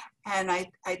 And I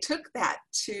took that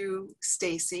to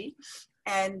Stacy,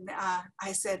 and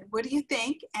I said, what do you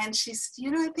think? And she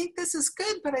said, I think this is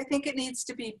good, but I think it needs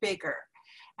to be bigger.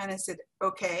 And I said,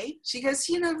 okay. She goes,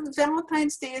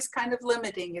 Valentine's Day is kind of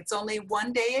limiting. It's only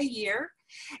one day a year.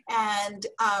 And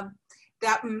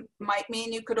that might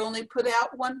mean you could only put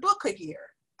out one book a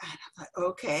year. And I'm like,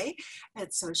 okay.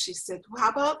 And so she said, well, how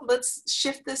about let's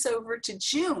shift this over to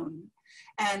June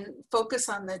and focus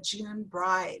on the June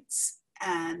brides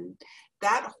and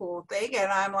that whole thing.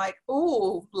 And I'm like,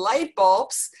 oh, light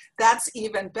bulbs, that's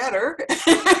even better.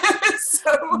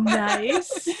 So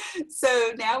nice.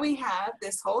 So now we have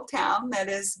this whole town that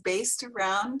is based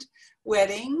around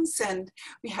weddings, and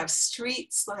we have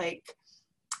streets like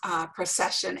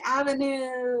Procession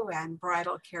Avenue and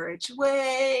Bridal Carriage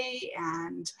Way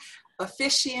and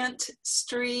Officiant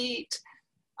Street,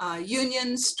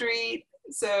 Union Street.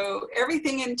 So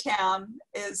everything in town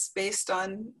is based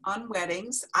on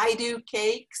weddings. I do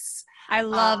cakes. I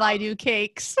love I do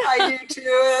cakes. I do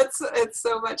too. It's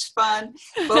so much fun.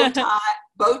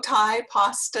 Bow tie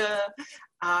pasta.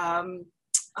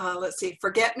 Let's see,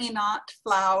 forget-me-not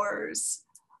flowers.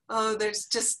 Oh, there's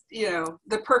just,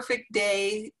 the perfect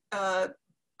day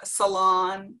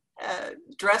salon,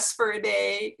 dress for a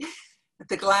day,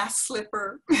 the glass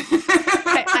slipper.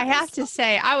 I have to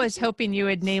say, I was hoping you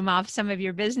would name off some of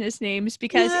your business names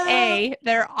because A,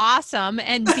 they're awesome,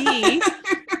 and B,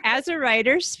 as a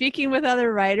writer, speaking with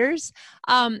other writers,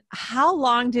 how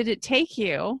long did it take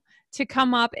you to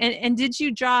come up and did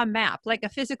you draw a map, like a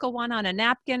physical one on a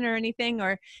napkin or anything?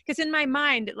 Or because in my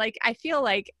mind, like, I feel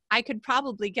like I could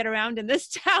probably get around in this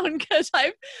town because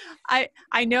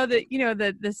I know that,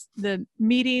 the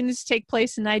meetings take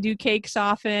place and I do cakes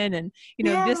often, and,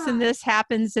 this and this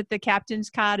happens at the captain's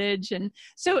cottage. And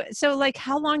so like,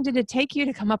 how long did it take you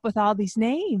to come up with all these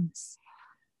names?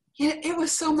 Yeah, it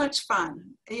was so much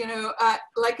fun.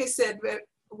 Like I said,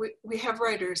 we have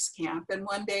writers camp, and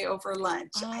one day over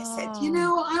lunch, I said,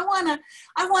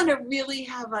 I want to really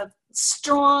have a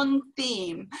strong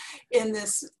theme in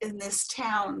this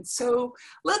town. So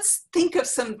let's think of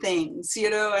some things,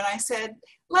 and I said,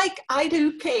 like, I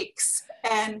do cakes,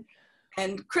 and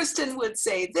Kristen would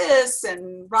say this,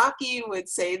 and Rocky would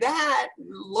say that, and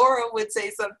Laura would say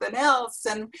something else,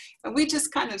 and we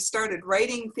just kind of started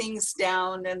writing things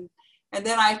down, and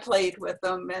then I played with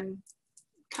them and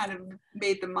kind of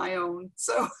made them my own.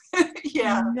 So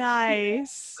yeah.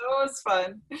 Nice. So it was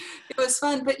fun. It was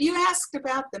fun. But you asked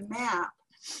about the map.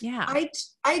 Yeah.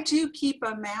 I do keep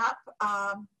a map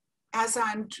as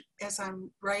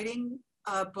I'm writing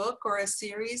a book or a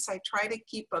series. I try to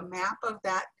keep a map of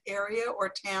that area or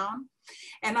town.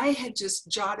 And I had just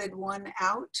jotted one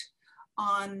out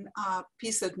on a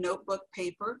piece of notebook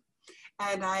paper.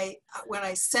 And when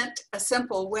I sent A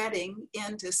Simple Wedding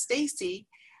in to Stacy,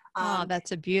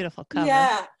 that's a beautiful cover.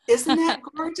 Yeah, isn't that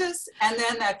gorgeous? And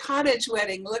then A Cottage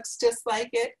Wedding looks just like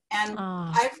it. And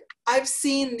I've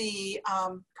seen the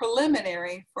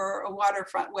preliminary for A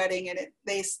Waterfront Wedding, and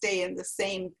they stay in the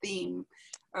same theme,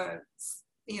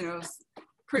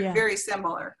 very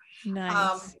similar.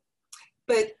 Nice.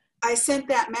 But I sent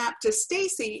that map to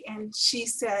Stacy, and she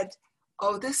said,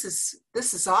 "Oh, this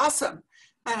is awesome."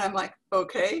 And I'm like,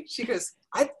 "Okay." She goes,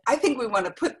 I think we want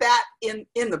to put that in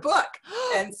the book.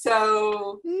 And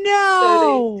so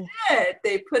no, so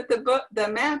they put the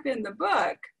map in the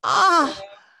book.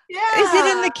 Yeah. Is it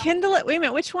in the Kindle? Wait a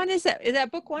minute, which one is that? Is that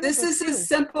book one? This is A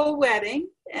Simple Wedding,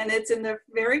 and it's in the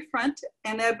very front,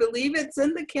 and I believe it's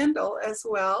in the Kindle as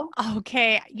well.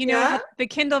 Okay, the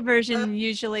Kindle version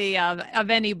usually of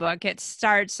any book, it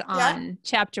starts on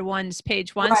chapter 1's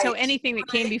page 1. Right. So anything that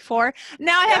came before.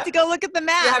 Now I have to go look at the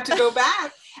map. You have to go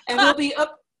back, and we'll be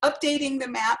updating the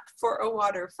map for A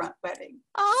Waterfront Wedding.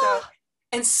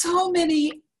 So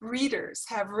many readers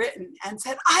have written and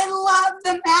said, "I love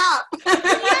the map."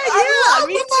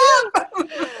 Me too.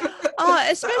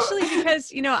 Especially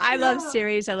because I love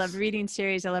series, I love reading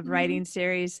series, I love writing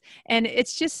series, and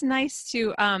it's just nice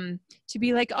to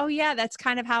be like, oh yeah, that's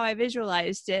kind of how I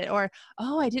visualized it, or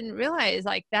oh, I didn't realize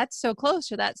like that's so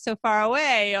close or that's so far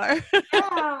away, or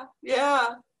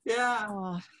yeah.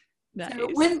 Oh, nice. So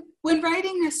when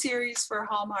writing a series for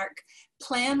Hallmark,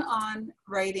 plan on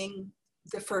writing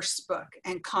the first book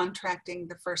and contracting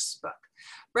the first book.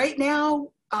 Right now,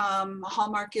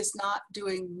 Hallmark is not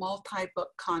doing multi-book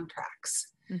contracts.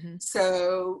 Mm-hmm.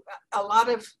 So a lot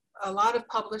of a lot of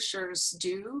publishers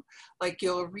do. Like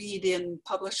you'll read in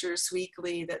Publishers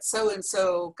Weekly that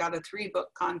so-and-so got a 3-book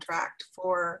contract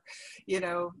for,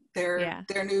 their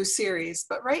new series.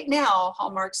 But right now,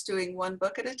 Hallmark's doing 1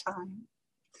 book at a time.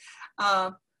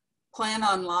 Plan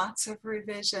on lots of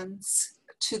revisions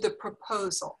to the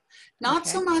proposal. Not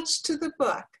so much to the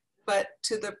book, but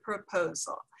to the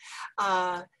proposal.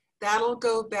 That'll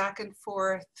go back and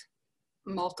forth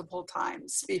multiple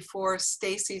times before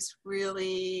Stacy's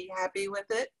really happy with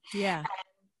it. Yeah.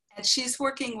 And she's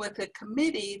working with a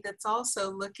committee that's also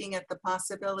looking at the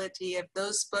possibility of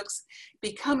those books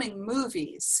becoming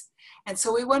movies. And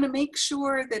so we want to make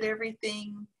sure that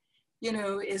everything,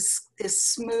 is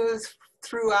smooth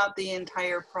throughout the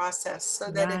entire process, so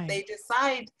that if they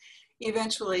decide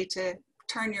eventually to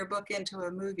turn your book into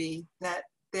a movie, that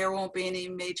there won't be any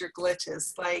major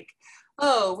glitches like,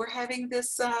 oh, we're having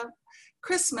this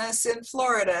Christmas in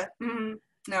Florida.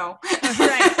 No.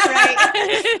 Right.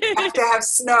 Have to have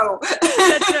snow.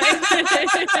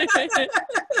 That's right.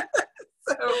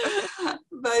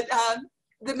 But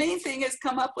the main thing is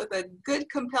come up with a good,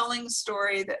 compelling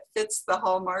story that fits the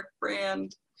Hallmark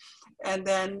brand, and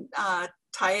then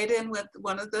tie it in with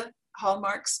one of the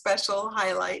Hallmark special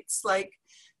highlights like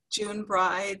June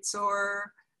Brides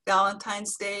or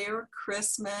Valentine's Day or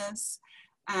Christmas,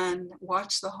 and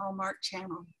watch the Hallmark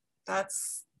Channel.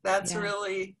 That's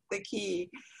really the key.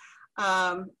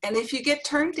 And if you get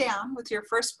turned down with your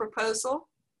first proposal,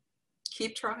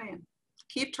 keep trying.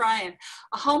 Keep trying.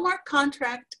 A Hallmark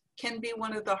contract can be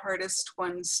one of the hardest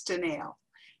ones to nail,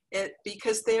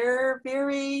 because they're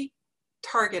very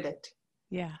targeted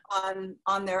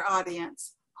on their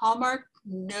audience. Hallmark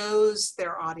knows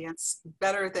their audience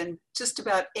better than just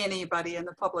about anybody in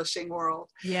the publishing world.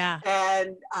 Yeah.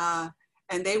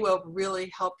 And they will really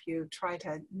help you try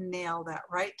to nail that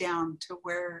right down to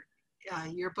where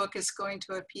your book is going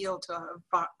to appeal to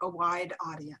a wide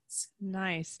audience.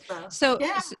 Nice. So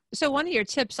one of your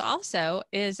tips also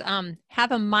is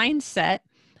have a mindset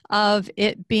of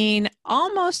it being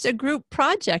almost a group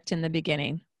project in the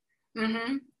beginning.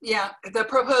 Mm-hmm. Yeah, the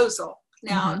proposal.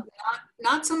 Now,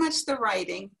 not so much the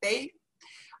writing.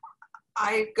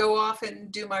 I go off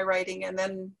and do my writing, and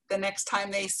then the next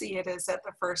time they see it is at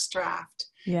the first draft.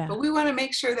 Yeah. But we want to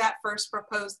make sure that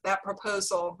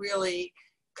proposal really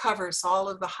covers all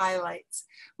of the highlights.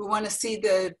 We want to see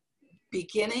the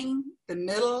beginning, the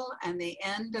middle, and the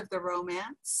end of the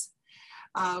romance.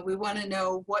 We want to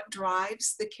know what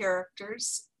drives the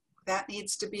characters. That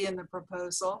needs to be in the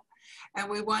proposal. And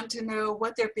we want to know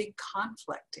what their big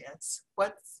conflict is.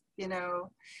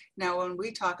 Now when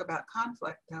we talk about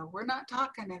conflict, though, we're not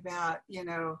talking about,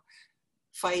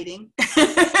 fighting.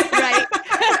 Right.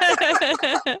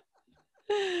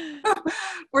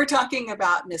 We're talking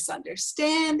about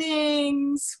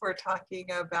misunderstandings. We're talking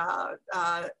about,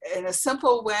 in a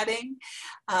simple wedding,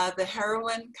 the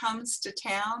heroine comes to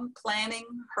town planning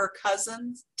her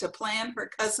cousin's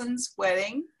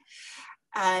wedding.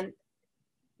 And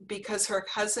because her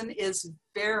cousin is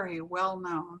very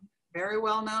well-known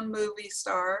movie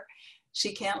star,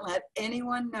 she can't let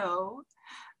anyone know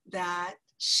that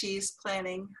she's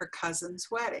planning her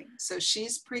cousin's wedding. So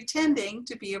she's pretending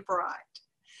to be a bride.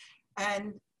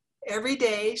 And every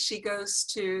day she goes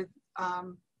to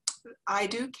I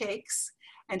Do Cakes,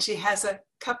 and she has a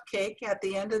cupcake at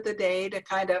the end of the day to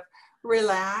kind of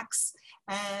relax.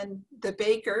 And the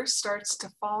baker starts to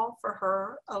fall for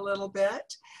her a little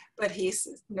bit, but he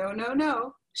says,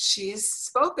 no, she's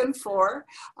spoken for.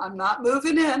 I'm not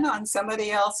moving in on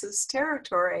somebody else's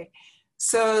territory.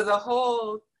 So the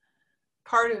whole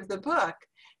part of the book,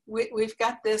 we've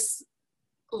got this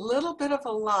little bit of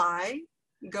a lie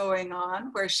going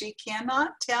on where she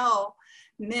cannot tell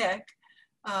Nick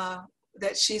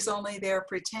that she's only there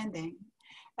pretending.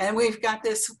 And we've got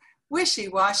this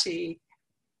wishy-washy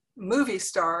movie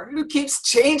star who keeps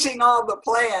changing all the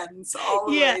plans all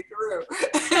the way through.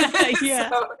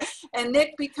 And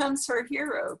Nick becomes her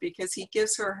hero because he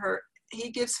gives her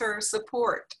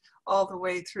support all the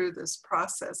way through this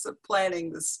process of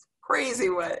planning this crazy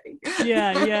wedding.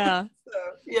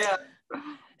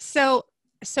 So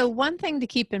one thing to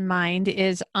keep in mind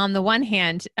is, on the one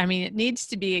hand, I mean, it needs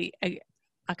to be a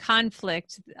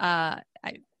conflict.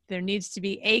 There needs to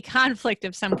be a conflict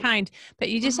of some kind, but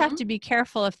you just have to be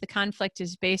careful if the conflict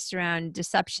is based around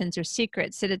deceptions or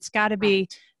secrets, that it's got to be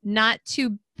not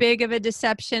too big of a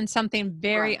deception, something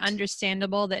very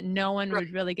understandable that no one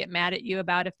would really get mad at you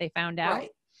about if they found out.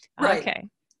 Okay.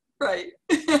 Right.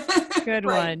 Good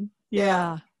one.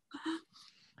 Yeah.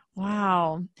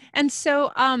 Wow. And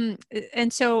so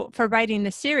for writing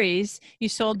the series, you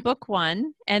sold book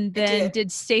one, and I then did.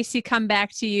 did Stacy come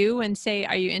back to you and say,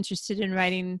 are you interested in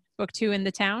writing book two in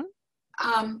the town?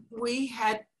 We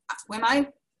had, when I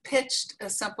pitched A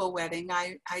Simple Wedding,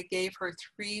 I gave her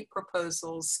 3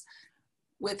 proposals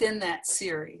within that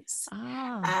series.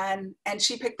 Ah, And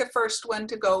she picked the first one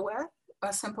to go with,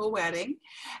 A Simple Wedding.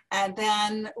 And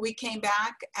then we came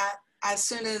back as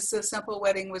soon as The Simple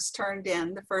Wedding was turned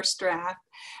in, the first draft,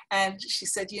 and she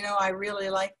said, I really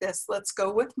like this, let's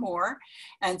go with more.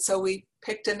 And so we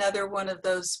picked another one of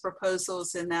those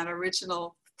proposals in that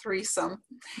original threesome,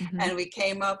 hmm. and we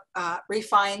came up,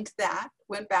 refined that,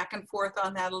 went back and forth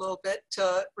on that a little bit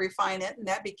to refine it, and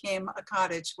that became A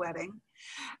Cottage Wedding.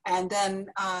 And then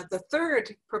the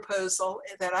third proposal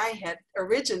that I had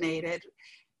originated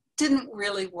didn't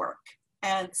really work.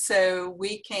 And so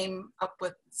we came up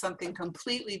with something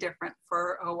completely different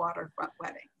for A Waterfront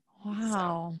Wedding. So,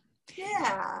 Wow.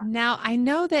 yeah. Now I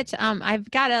know that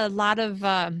I've got a lot of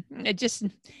just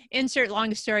insert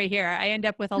long story here. I end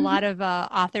up with a Mhm. lot of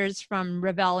authors from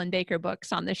Revell and Baker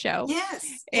books on the show,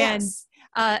 Yes, and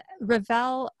yes.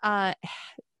 Revell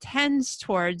tends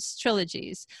towards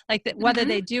trilogies, like that, whether Mm-hmm.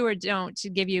 they do or don't to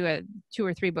give you a 2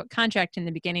 or 3 book contract in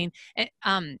the beginning.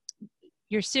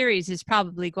 Your series is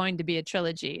probably going to be a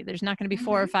trilogy. There's not going to be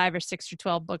 4 or Mm-hmm. 5 or 6 or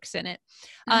 12 books in it.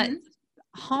 Uh, Mm-hmm.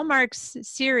 Hallmark's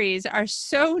series are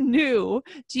so new.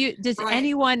 Does Right.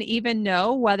 anyone even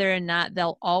know whether or not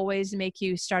they'll always make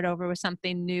you start over with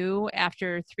something new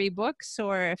after 3 books,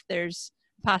 or if there's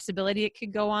a possibility it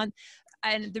could go on?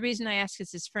 And the reason I ask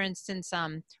is, for instance,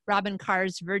 Robin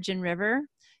Carr's Virgin River.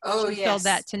 Oh, She sold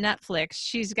that yes. to Netflix.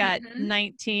 She's got Mm-hmm.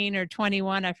 19 or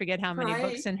 21, I forget how many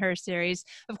books Right. in her series.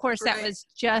 Of course, that Right. was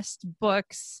just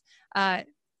books.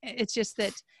 It's just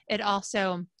that it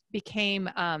also became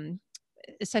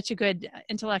such a good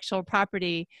intellectual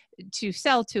property to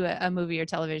sell to a movie or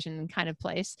television kind of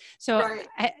place. So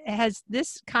Right. has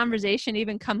this conversation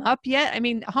even come up yet? I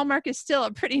mean, Hallmark is still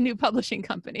a pretty new publishing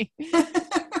company.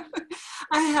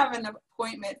 I have an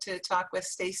appointment to talk with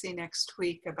Stacy next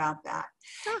week about that.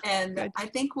 Ah, And good. I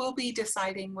think we'll be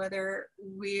deciding whether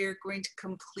we're going to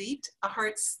complete A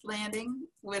Heart's Landing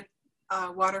with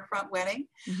a Waterfront Wedding,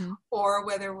 Hmm. or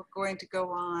whether we're going to go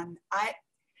on. I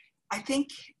think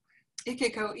it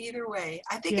could go either way.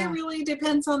 I think it Yeah. really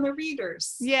depends on the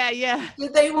readers. Yeah, yeah. Do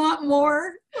they want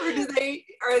more, or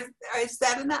or is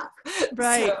that enough? So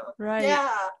Right, right.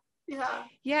 yeah, yeah.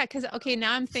 Yeah, because okay,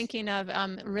 now I'm thinking of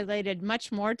related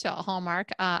much more to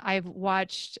Hallmark. I've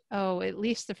watched at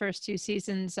least the first 2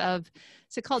 seasons of,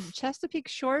 is it called Chesapeake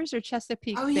Shores or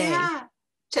Chesapeake Oh Bay? yeah,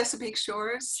 Chesapeake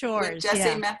Shores with Shores, Jesse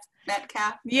yeah.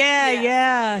 Metcalf. Yeah, Yes,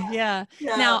 yeah, yeah, yeah.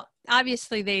 yeah. Now,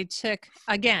 obviously, they took,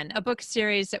 again, a book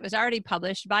series that was already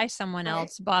published by someone Right.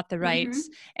 else, bought the Mm-hmm. rights.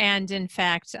 And in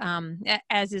fact,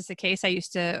 as is the case, I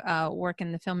used to work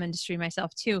in the film industry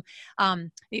myself too.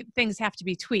 Things have to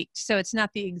be tweaked. So it's not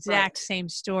the exact Right. same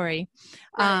story.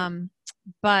 Right.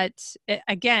 But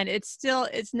again, it's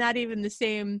not even the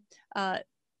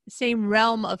same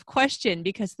realm of question,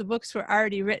 because the books were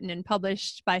already written and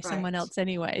published by someone Right. else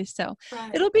anyway. So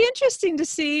Right. it'll be interesting to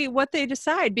see what they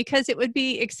decide, because it would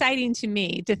be exciting to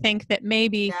me to think that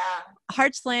maybe Yeah.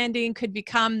 Heart's Landing could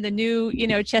become the new,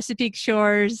 Chesapeake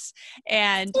Shores,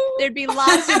 and there'd be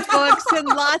lots of books and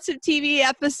lots of TV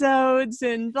episodes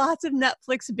and lots of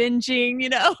Netflix binging.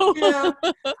 Yeah.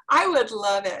 I would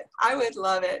love it. I would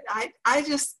love it. I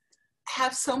just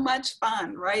have so much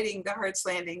fun writing the Heart's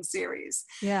Landing series.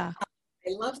 Yeah. I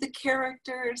love the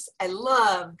characters. I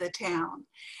love the town.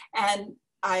 And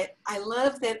I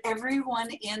love that everyone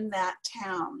in that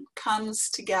town comes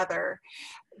together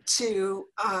to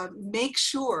make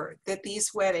sure that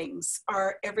these weddings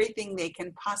are everything they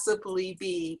can possibly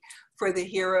be for the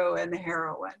hero and the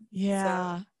heroine. So,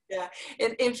 Yeah. yeah.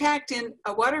 In fact, in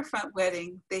A Waterfront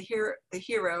Wedding, the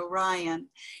hero, Ryan,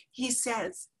 he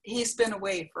says he's been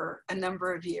away for a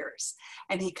number of years,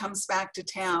 and he comes back to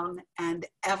town, and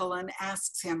Evelyn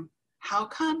asks him, "How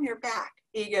come you're back?"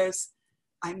 He goes,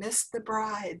 "I missed the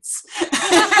brides."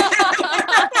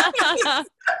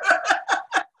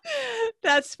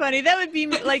 That's funny. That would be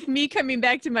like me coming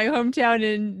back to my hometown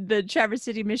in the Traverse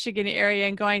City, Michigan area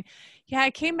and going, yeah, I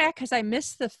came back because I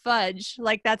missed the fudge.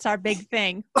 Like, that's our big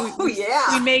thing. We, Oh, we, we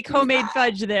yeah. make Yeah. homemade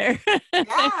fudge there.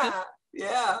 Yeah.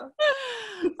 Yeah.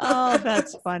 Oh,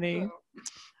 that's So, funny.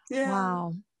 yeah.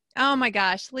 Wow. Oh my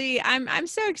gosh, Lee, I'm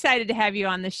so excited to have you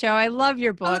on the show. I love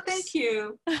your Oh, thank books.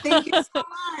 you. Thank you so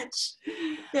much.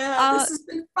 Yeah, uh, this has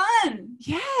been fun.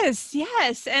 Yes,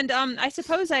 yes. And I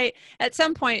suppose I, at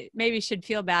some point, maybe should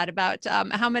feel bad about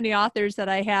how many authors that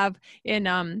I have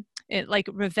like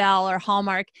Revell or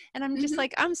Hallmark. And I'm just Mhm.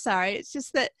 like, I'm sorry. It's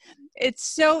just that it's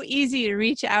so easy to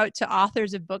reach out to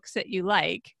authors of books that you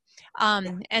like.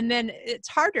 Yeah. And then it's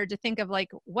harder to think of like,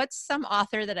 what's some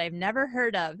author that I've never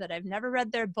heard of, that I've never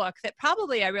read their book, that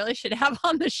probably I really should have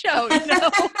on the show, you know?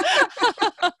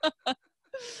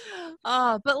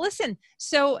 But listen,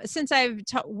 so since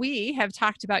we have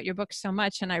talked about your book so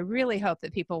much, and I really hope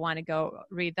that people want to go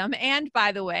read them. And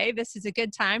by the way, this is a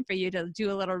good time for you to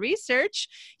do a little research.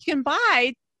 You can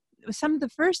buy some of the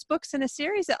first books in a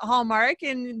series at Hallmark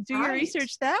and do your Right.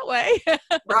 research that way.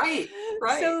 Right.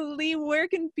 Right. So Lee, where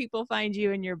can people find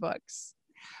you and your books?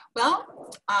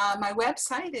 Well, my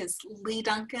website is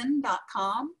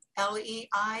leighduncan.com,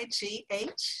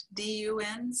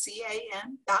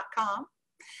 LEIGHDUNCAN.com.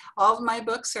 All of my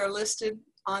books are listed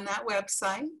on that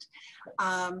website.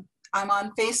 I'm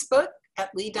on Facebook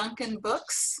at Leigh Duncan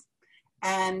Books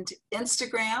and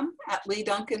Instagram at Leigh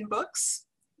Duncan Books.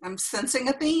 I'm sensing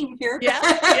a theme here. Yeah,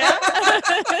 yeah.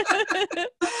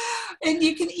 And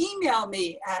you can email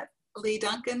me at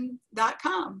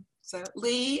leighduncan.com. So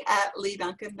Leigh at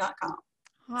leighduncan.com.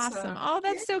 Awesome. So, Oh,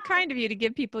 that's yeah. so kind of you to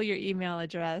give people your email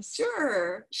address.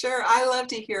 Sure. I love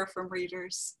to hear from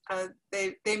readers.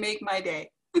 They make my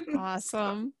day.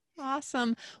 Awesome.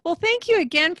 Awesome. Well, thank you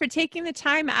again for taking the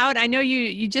time out. I know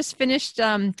you just finished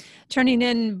turning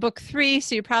in book 3,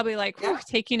 so you're probably like Yeah.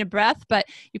 taking a breath, but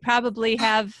you probably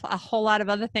have a whole lot of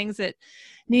other things that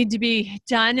need to be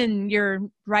done in your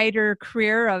writer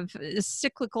career of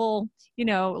cyclical, you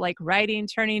know, like writing,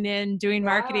 turning in, doing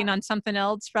marketing Yeah. on something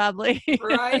else probably.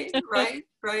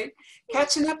 Right.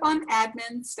 Catching up on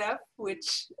admin stuff,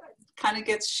 which kind of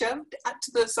gets shoved up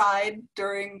to the side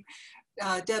during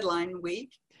deadline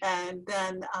week. And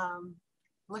then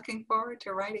looking forward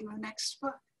to writing the next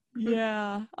book.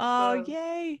 Yeah. Oh, So,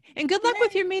 yay. And good luck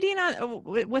with your meeting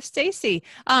with Stacy.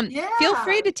 yeah. Feel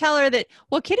free to tell her that,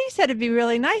 well, Kitty said it'd be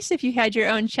really nice if you had your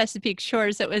own Chesapeake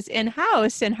Shores that was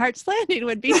in-house, and Hart's Landing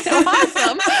would be so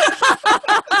awesome.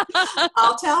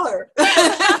 I'll tell her.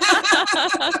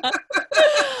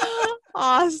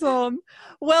 Awesome.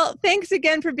 Well, thanks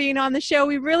again for being on the show.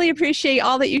 We really appreciate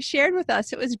all that you shared with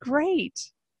us. It was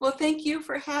great. Well, thank you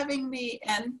for having me,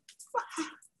 and